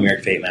the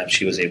rhombomer fate map,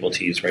 she was able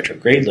to use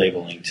retrograde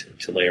labeling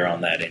to layer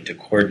on that and to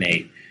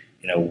coordinate,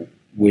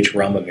 which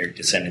rhombomer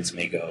descendants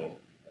may go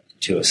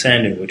to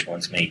ascend and which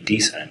ones may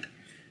descend.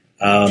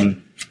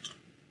 And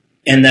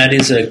that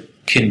is a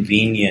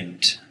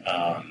convenient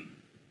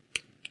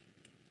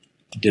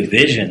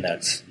division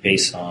that's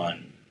based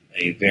on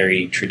a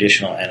very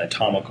traditional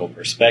anatomical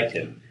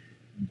perspective.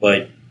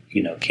 But,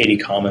 Katie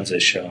Commons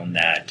has shown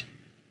that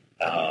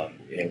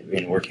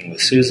in working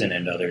with Susan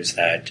and others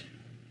that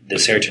the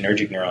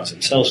serotonergic neurons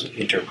themselves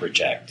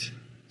interproject.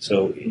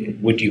 So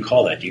what do you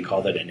call that? Do you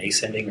call that an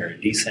ascending or a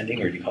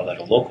descending, or do you call that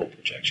a local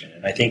projection?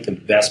 And I think the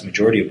vast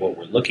majority of what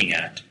we're looking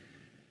at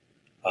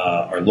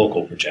are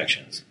local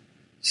projections.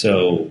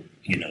 So,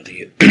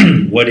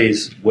 what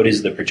is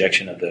the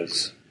projection of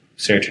those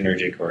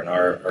serotonergic, or in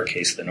our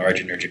case, the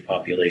noradrenergic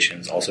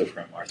populations, also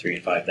from R3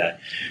 and 5, that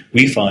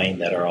we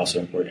find that are also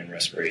important in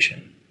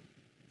respiration.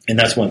 And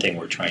that's one thing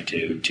we're trying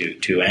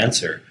to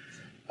answer.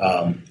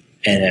 And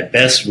at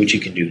best, what you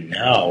can do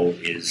now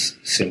is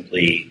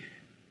simply,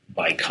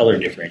 by color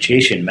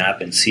differentiation,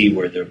 map and see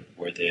where the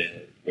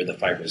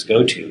fibers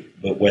go to.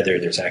 But whether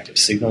there's active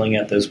signaling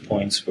at those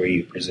points where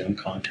you presume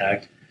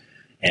contact,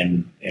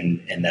 and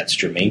that's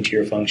germane to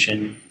your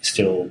function,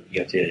 still you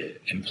have to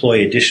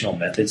employ additional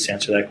methods to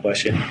answer that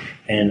question.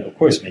 And of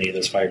course, many of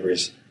those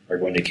fibers are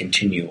going to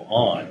continue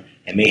on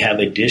and may have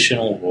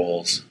additional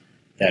roles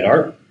that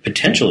are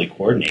potentially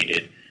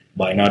coordinated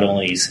by not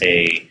only,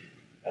 say,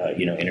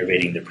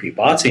 innervating the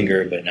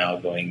pre-Botzinger, but now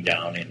going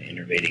down and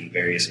innervating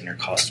various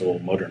intercostal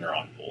motor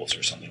neuron pools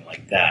or something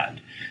like that.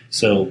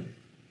 So,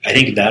 I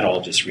think that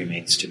all just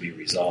remains to be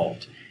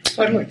resolved.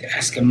 So I'd like to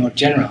ask a more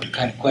general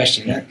kind of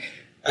question.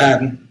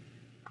 The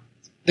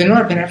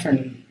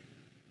norepinephrine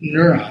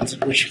neurons,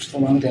 which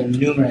belong to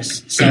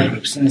numerous cell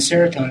groups, and the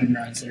serotonin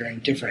neurons that are in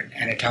different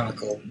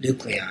anatomical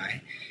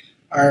nuclei,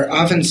 are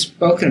often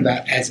spoken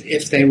about as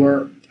if they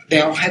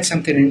all had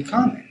something in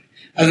common,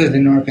 other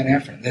than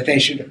norepinephrine, that they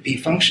should be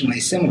functionally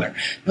similar.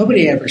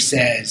 Nobody ever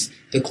says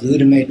the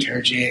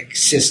glutamatergic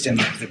system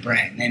of the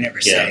brain. They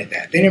never say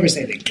that. They never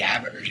say the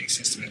GABAergic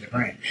system of the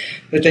brain.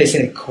 But they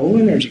say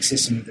cholinergic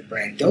system of the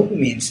brain,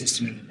 dopamine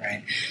system of the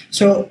brain.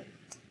 So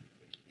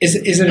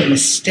is it a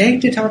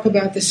mistake to talk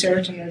about the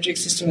serotonergic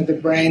system of the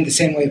brain the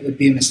same way it would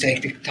be a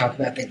mistake to talk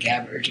about the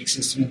GABAergic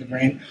system of the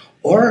brain?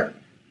 Or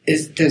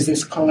does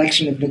this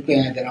collection of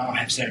nuclei that all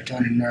have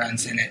serotonin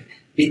neurons in it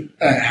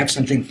have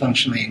something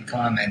functionally in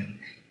common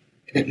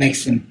that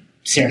makes them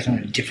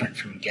serotonin different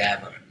from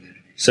GABA?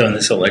 So in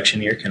this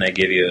election year, can I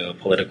give you a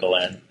political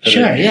answer?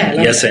 Sure, yeah.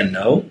 Yes and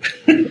no.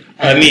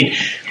 I mean,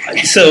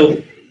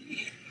 so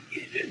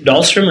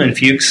Dahlstrom and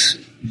Fuchs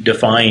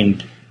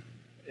defined,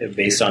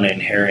 based on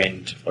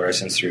inherent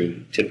fluorescence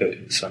through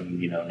some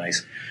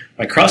nice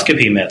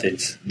microscopy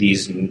methods,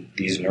 these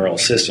neural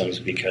systems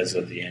because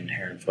of the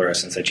inherent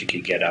fluorescence that you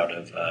could get out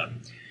of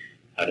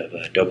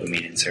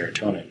dopamine and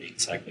serotonin, the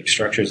cyclic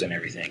structures and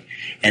everything,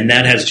 and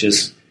that has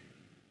just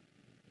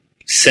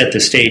set the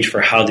stage for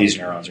how these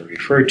neurons are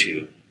referred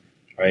to,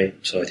 right?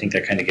 So I think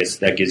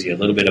that gives you a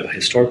little bit of a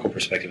historical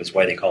perspective as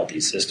why they call it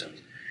these systems.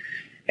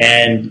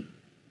 And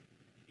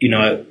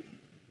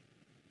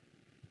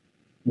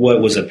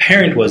what was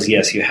apparent was,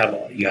 yes, you have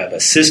a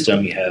system,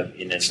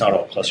 and it's not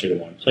all clustered in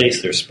one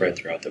place. They're spread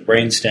throughout the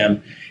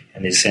brainstem,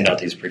 and they send out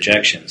these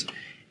projections.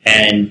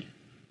 And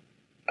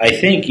I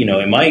think,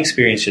 in my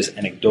experience, just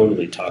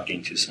anecdotally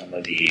talking to some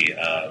of the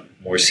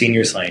more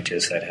senior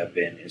scientists that have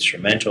been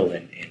instrumental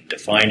in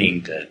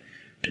defining the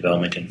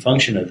development and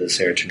function of the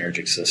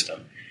serotonergic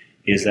system,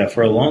 is that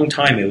for a long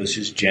time it was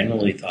just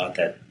generally thought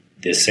that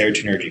this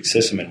serotonergic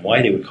system, and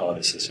why they would call it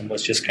a system,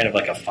 was just kind of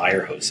like a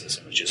fire hose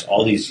system. It was just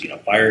all these,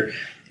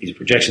 these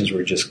projections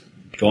were just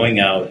going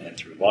out and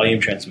through volume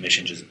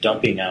transmission, just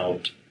dumping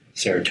out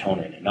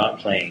serotonin and not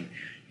playing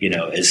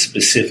a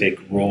specific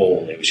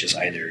role. It was just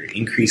either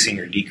increasing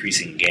or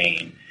decreasing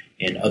gain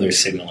in other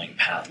signaling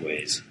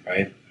pathways,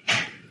 right?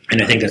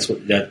 And I think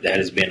that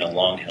has been a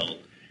long-held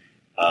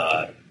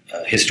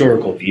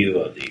historical view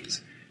of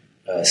these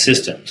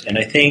systems. And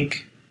I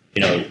think,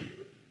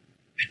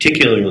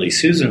 particularly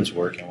Susan's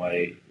work and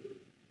why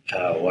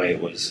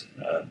it was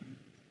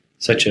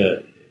such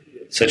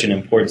an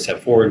important step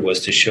forward was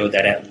to show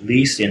that at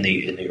least in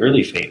the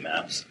early fate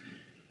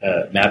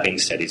mapping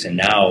studies, and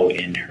now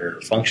in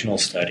her functional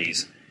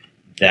studies,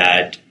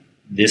 that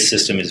this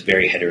system is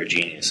very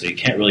heterogeneous. So you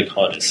can't really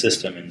call it a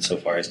system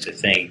insofar as to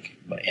think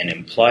and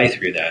imply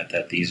through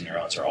that these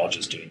neurons are all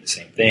just doing the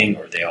same thing,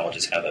 or they all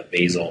just have a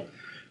basal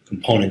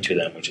component to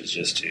them, which is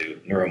just to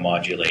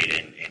neuromodulate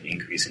and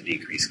increase and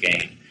decrease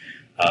gain.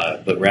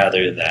 But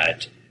rather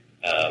that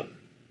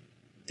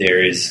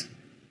there is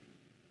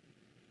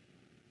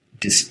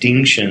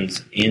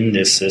distinctions in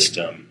this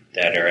system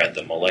that are at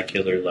the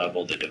molecular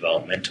level, the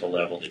developmental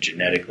level, the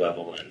genetic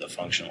level, and the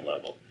functional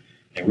level.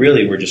 And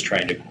really, we're just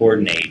trying to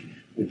coordinate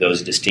with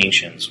those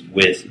distinctions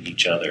with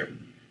each other.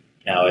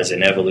 Now, as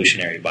an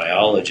evolutionary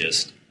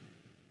biologist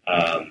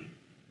and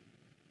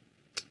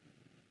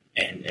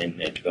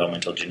a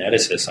developmental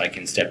geneticist, I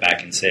can step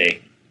back and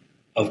say,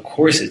 of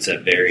course, it's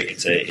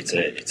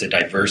a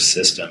diverse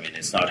system, and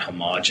it's not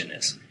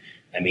homogeneous.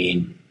 I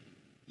mean,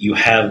 you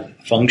have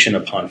function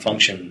upon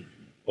function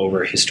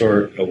over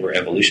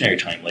evolutionary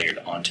time layered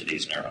onto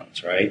these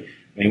neurons, right?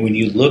 I mean, when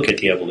you look at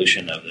the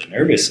evolution of the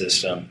nervous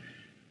system,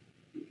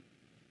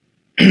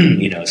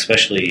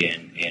 especially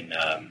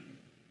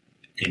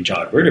in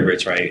jawed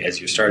vertebrates, right, as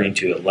you're starting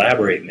to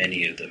elaborate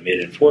many of the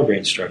mid and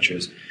forebrain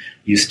structures,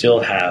 you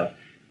still have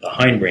the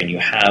hindbrain. You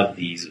have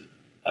these,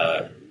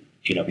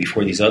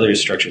 before these other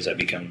structures that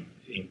become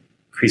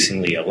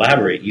increasingly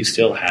elaborate, you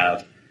still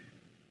have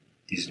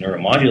these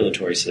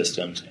neuromodulatory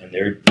systems, and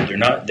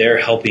they're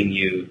helping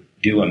you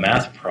do a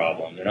math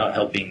problem. They're not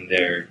helping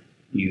they're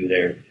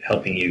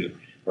helping you,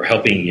 or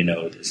helping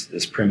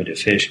this primitive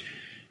fish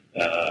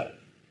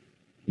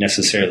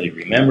necessarily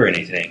remember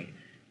anything.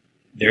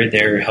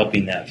 They're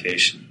helping that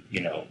fish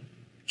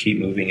keep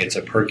moving its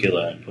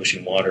opercula and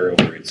pushing water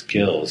over its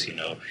gills,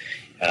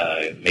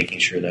 making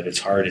sure that its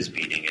heart is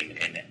beating,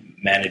 and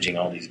managing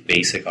all these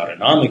basic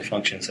autonomic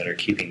functions that are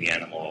keeping the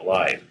animal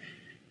alive.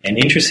 And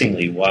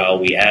interestingly, while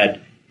we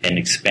add and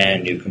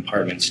expand new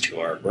compartments to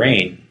our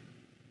brain,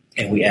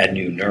 and we add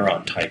new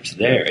neuron types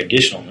there,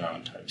 additional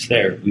neuron types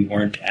there, we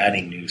weren't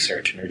adding new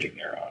serotonergic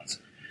neurons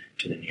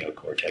to the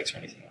neocortex or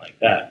anything like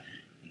that.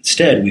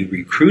 Instead, we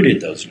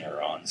recruited those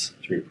neurons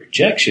through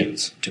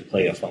projections to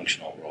play a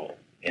functional role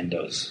in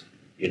those,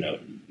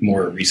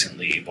 more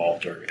recently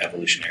evolved or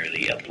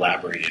evolutionarily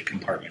elaborated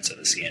compartments of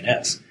the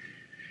CNS.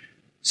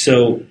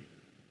 So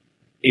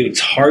it's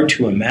hard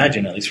to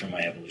imagine, at least from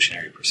my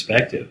evolutionary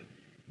perspective,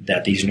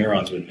 that these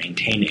neurons would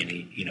maintain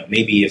any,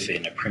 maybe if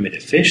in a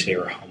primitive fish they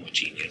were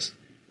homogeneous,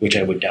 which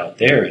I would doubt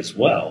there as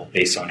well,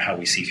 based on how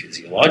we see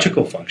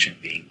physiological function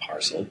being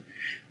parceled.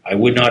 I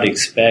would not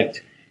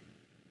expect,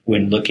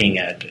 when looking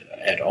at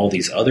all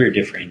these other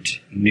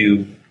different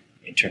new,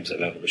 in terms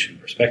of evolution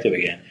perspective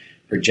again,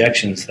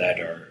 projections that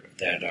are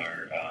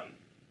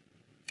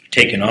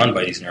taken on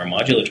by these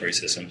neuromodulatory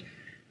systems,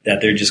 that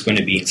they're just going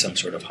to be in some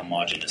sort of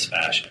homogeneous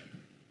fashion.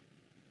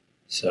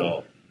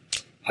 So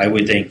I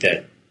would think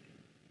that,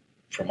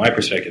 from my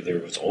perspective, there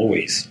was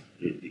always,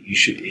 it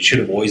should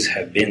have always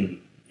have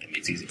been,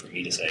 it's easy for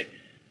me to say,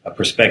 a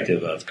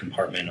perspective of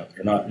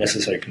or not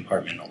necessarily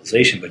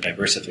compartmentalization, but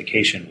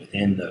diversification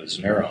within those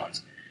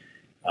neurons.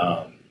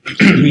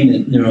 You mean the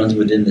neurons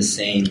within the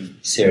same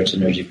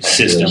serotonergic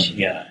System, population?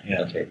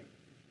 yeah. Okay.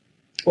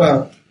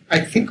 Well, I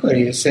think what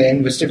he was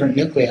saying was different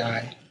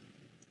nuclei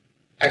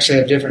actually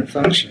have different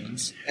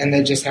functions, and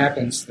it just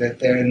happens that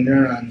their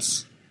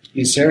neurons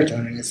use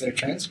serotonin as their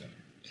transmitter.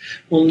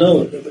 Well,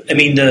 no, I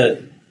mean,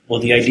 the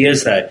idea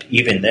is that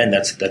even then,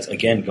 that's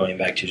again going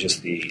back to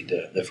just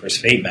the first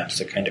fate maps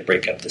to kind of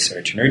break up the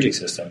serotonergic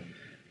system.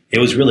 It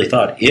was really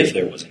thought, if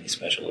there was any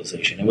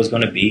specialization, it was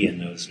going to be in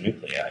those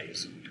nuclei.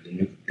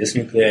 This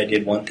nuclei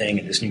did one thing,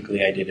 and this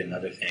nuclei did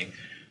another thing.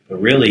 But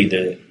really,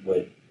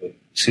 what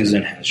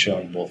Susan has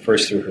shown, well,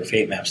 first through her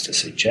fate maps to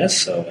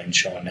suggest so, and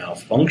shown now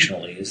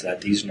functionally, is that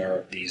these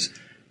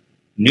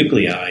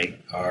nuclei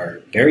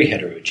are very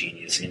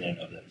heterogeneous in and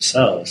of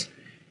themselves,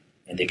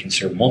 and they can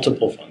serve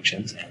multiple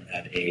functions, and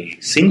that a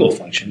single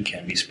function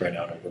can be spread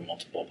out over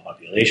multiple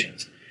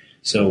populations.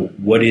 So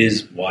why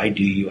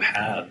do you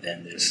have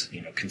then this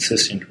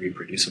consistent,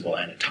 reproducible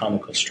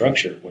anatomical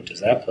structure? What does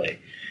that play?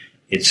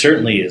 It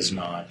certainly is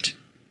not,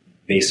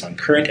 based on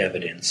current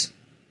evidence,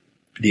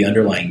 the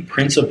underlying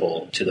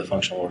principle to the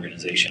functional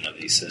organization of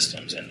these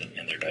systems and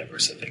their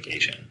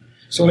diversification.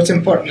 So what's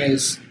important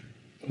is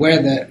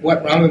what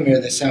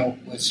rhombomer the cell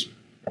was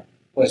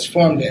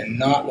formed in,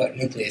 not what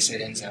nucleus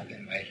it ends up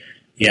in, right?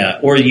 Yeah,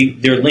 or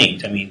they're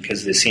linked. I mean,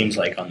 because it seems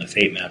like on the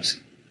fate maps,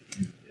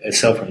 a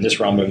cell from this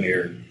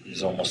rhombomer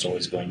is almost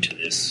always going to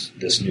this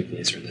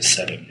nucleus or this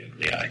set of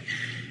nuclei.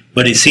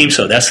 But it seems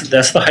so. That's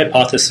the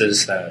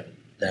hypothesis that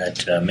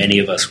many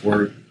of us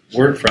work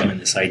from,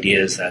 and this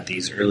idea is that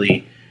these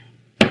early,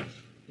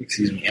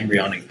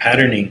 embryonic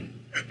patterning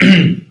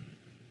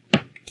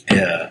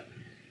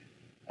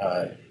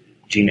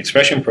gene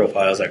expression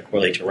profiles that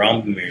correlate to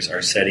rhombomeres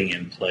are setting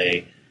in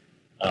play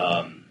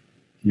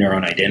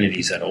neuron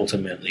identities that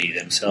ultimately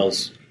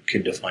themselves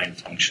could define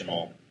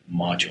functional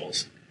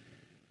modules.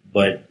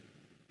 But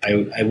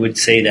I would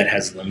say that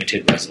has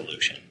limited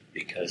resolution,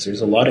 because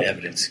there's a lot of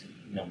evidence,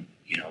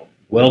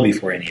 well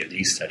before any of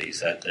these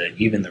studies, that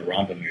even the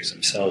rhombomeres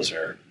themselves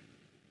are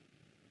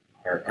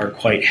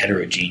quite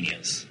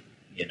heterogeneous,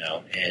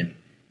 and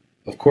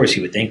of course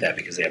you would think that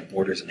because they have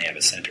borders and they have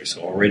a center.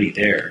 So already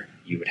there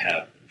you would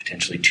have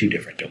potentially two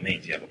different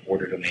domains. You have a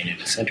border domain and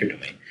a center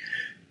domain.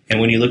 And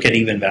when you look at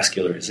even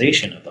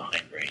vascularization of the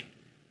hindbrain,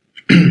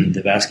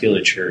 the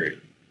vasculature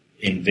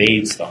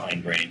invades the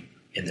hindbrain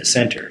in the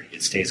center.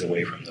 It stays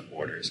away from the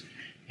borders.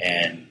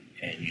 And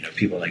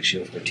people like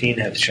Gilles Fortin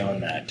have shown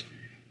that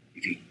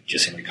if you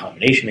just in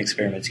recombination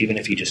experiments, even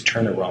if you just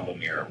turn a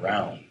rhombomere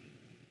around,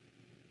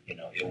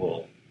 it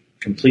will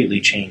completely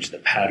change the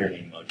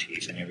patterning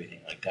motif and everything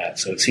like that.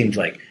 So it seems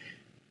like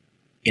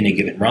in a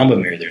given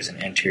rhombomere, there's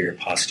an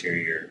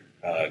anterior-posterior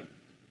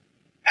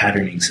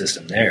patterning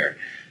system there.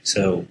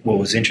 So what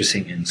was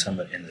interesting in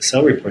the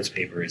Cell Reports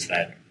paper is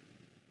that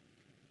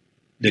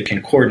the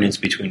concordance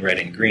between red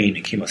and green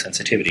and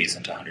chemosensitivity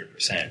isn't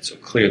 100%. So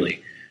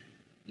clearly,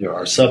 there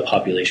are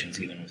subpopulations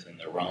even within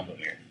the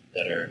rhombomere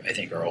that I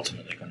think are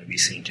ultimately going to be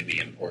seen to be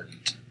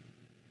important.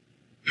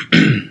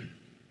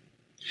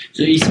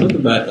 So you spoke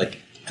about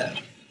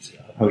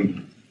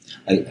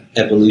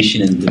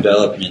evolution and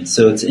development.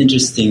 So it's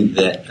interesting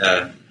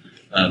that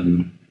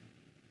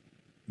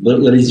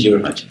what is your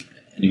hunch?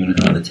 Anyone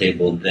on the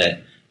table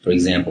that, for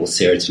example,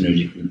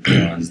 serotonergic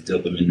neurons,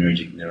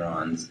 dopaminergic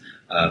neurons,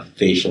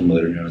 facial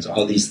motor neurons,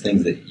 all these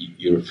things that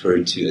you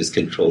referred to as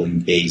controlling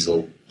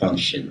basal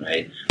function,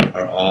 right,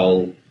 are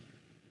all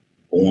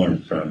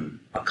born from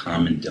a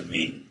common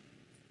domain,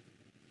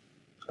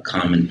 a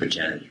common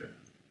progenitor.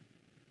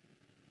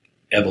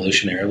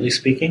 Evolutionarily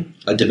speaking?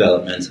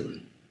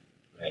 Developmentally,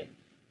 right?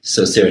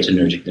 So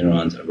serotonergic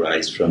neurons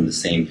arise from the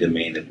same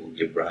domain that will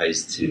give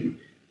rise to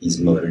these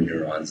motor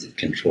neurons that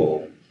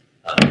control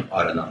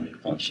autonomic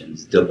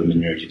functions.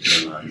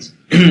 Dopaminergic neurons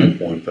are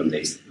born from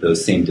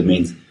those same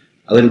domains.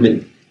 A little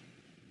bit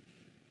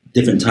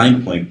different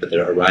time point, but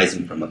they're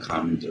arising from a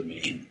common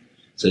domain.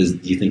 So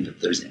do you think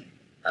that there's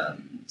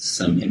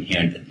some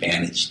inherent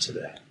advantage to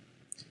that?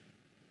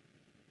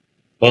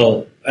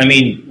 Well, I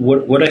mean,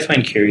 what I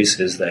find curious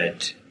is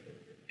that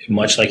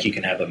much like you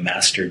can have a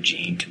master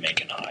gene to make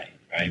an eye,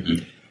 right?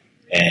 Mm-hmm.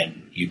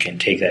 And you can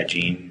take that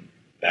gene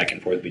back and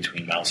forth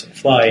between mouse and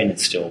fly, and it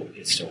still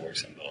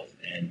works in both.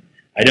 And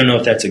I don't know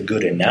if that's a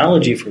good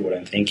analogy for what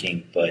I'm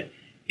thinking, but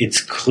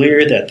it's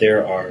clear that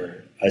there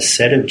are a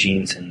set of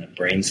genes in the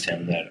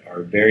brainstem that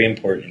are very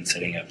important in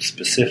setting up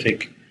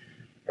specific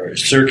or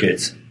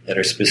circuits that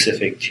are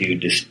specific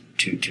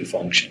to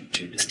function,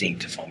 to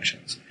distinct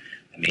functions.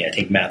 I mean, I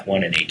think Math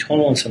 1 and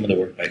atonal and some of the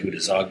work by Huda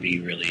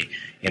Zogby really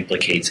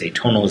implicates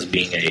atonal as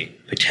being a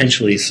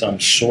potentially some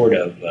sort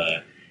of,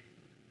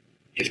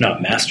 if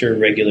not master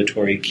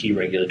regulatory, key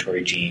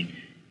regulatory gene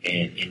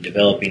in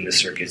developing the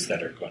circuits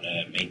that are going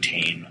to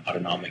maintain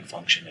autonomic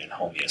function and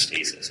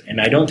homeostasis.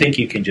 And I don't think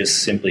you can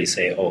just simply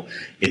say, oh,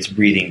 it's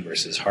breathing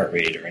versus heart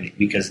rate or anything,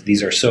 because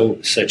these are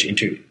such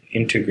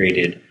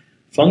integrated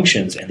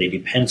functions and they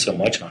depend so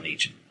much on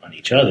each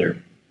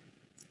other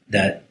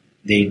that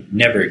they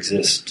never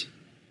exist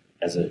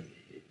as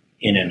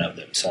in and of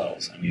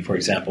themselves. I mean, for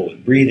example,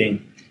 with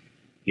breathing,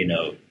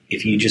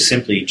 if you just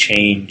simply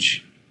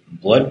change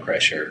blood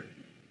pressure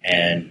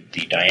and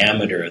the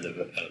diameter of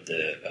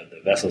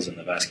the vessels in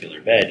the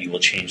vascular bed, you will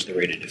change the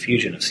rate of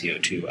diffusion of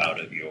CO2 out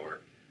of your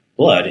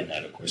blood, and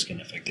that, of course, can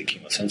affect the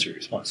chemosensory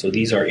response. So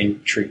these are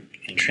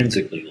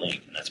intrinsically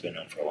linked, and that's been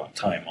known for a long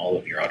time. All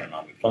of your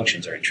autonomic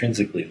functions are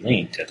intrinsically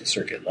linked at the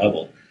circuit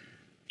level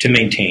to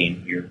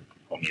maintain your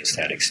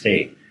homeostatic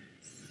state.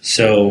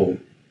 So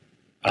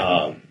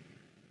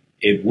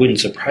it wouldn't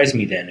surprise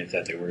me then if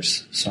that there were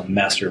some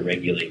master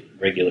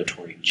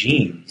regulatory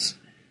genes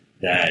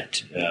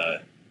that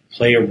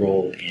play a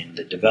role in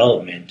the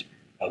development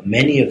of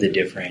many of the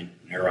different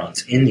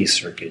neurons in these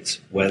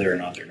circuits, whether or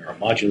not they're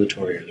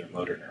neuromodulatory or they're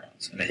motor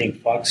neurons. And I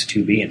think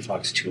FOX2B and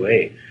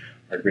FOX2A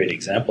are great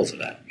examples of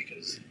that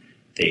because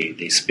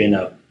they spin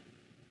up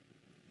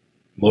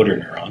motor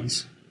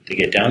neurons, they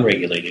get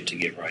downregulated to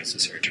give rise to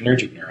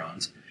serotonergic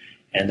neurons,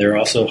 and they're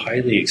also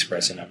highly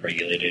expressed and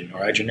upregulated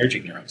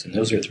noradrenergic neurons. And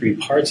those are three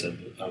parts of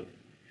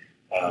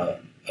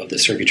the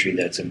circuitry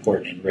that's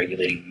important in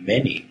regulating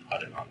many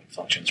autonomic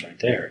functions right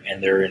there.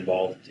 And they're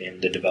involved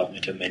in the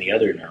development of many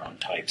other neuron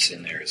types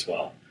in there as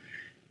well.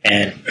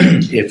 And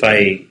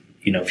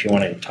if you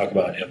want to talk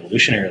about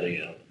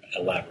evolutionary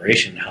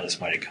elaboration, how this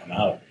might have come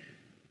out,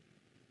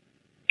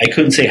 I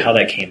couldn't say how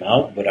that came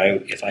out, but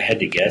if I had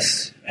to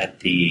guess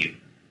at the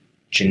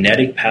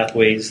genetic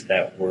pathways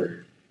that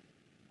were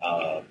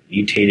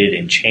mutated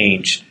and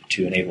changed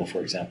to enable, for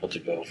example, to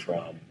go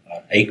from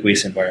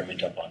aqueous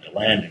environment up onto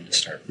land and to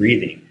start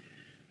breathing,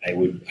 I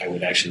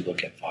would actually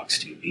look at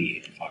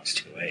FOX2B and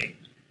FOX2A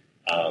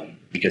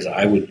because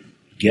I would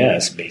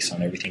guess, based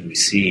on everything we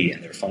see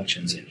and their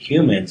functions in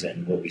humans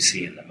and what we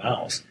see in the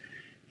mouse,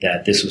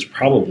 that this was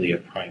probably a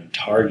prime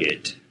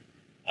target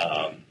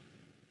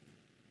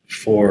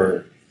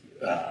for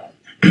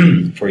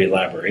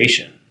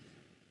elaboration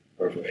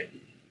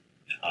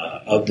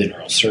of the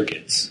neural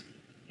circuits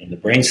in the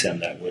brainstem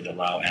that would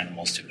allow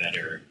animals to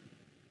better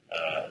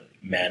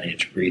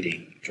manage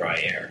breathing dry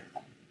air.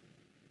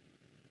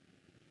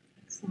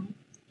 Excellent.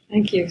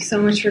 Thank you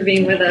so much for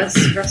being with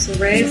us, Russell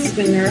Ray. This has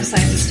been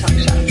Neuroscience Talk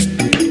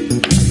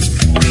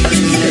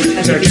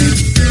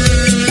Shop.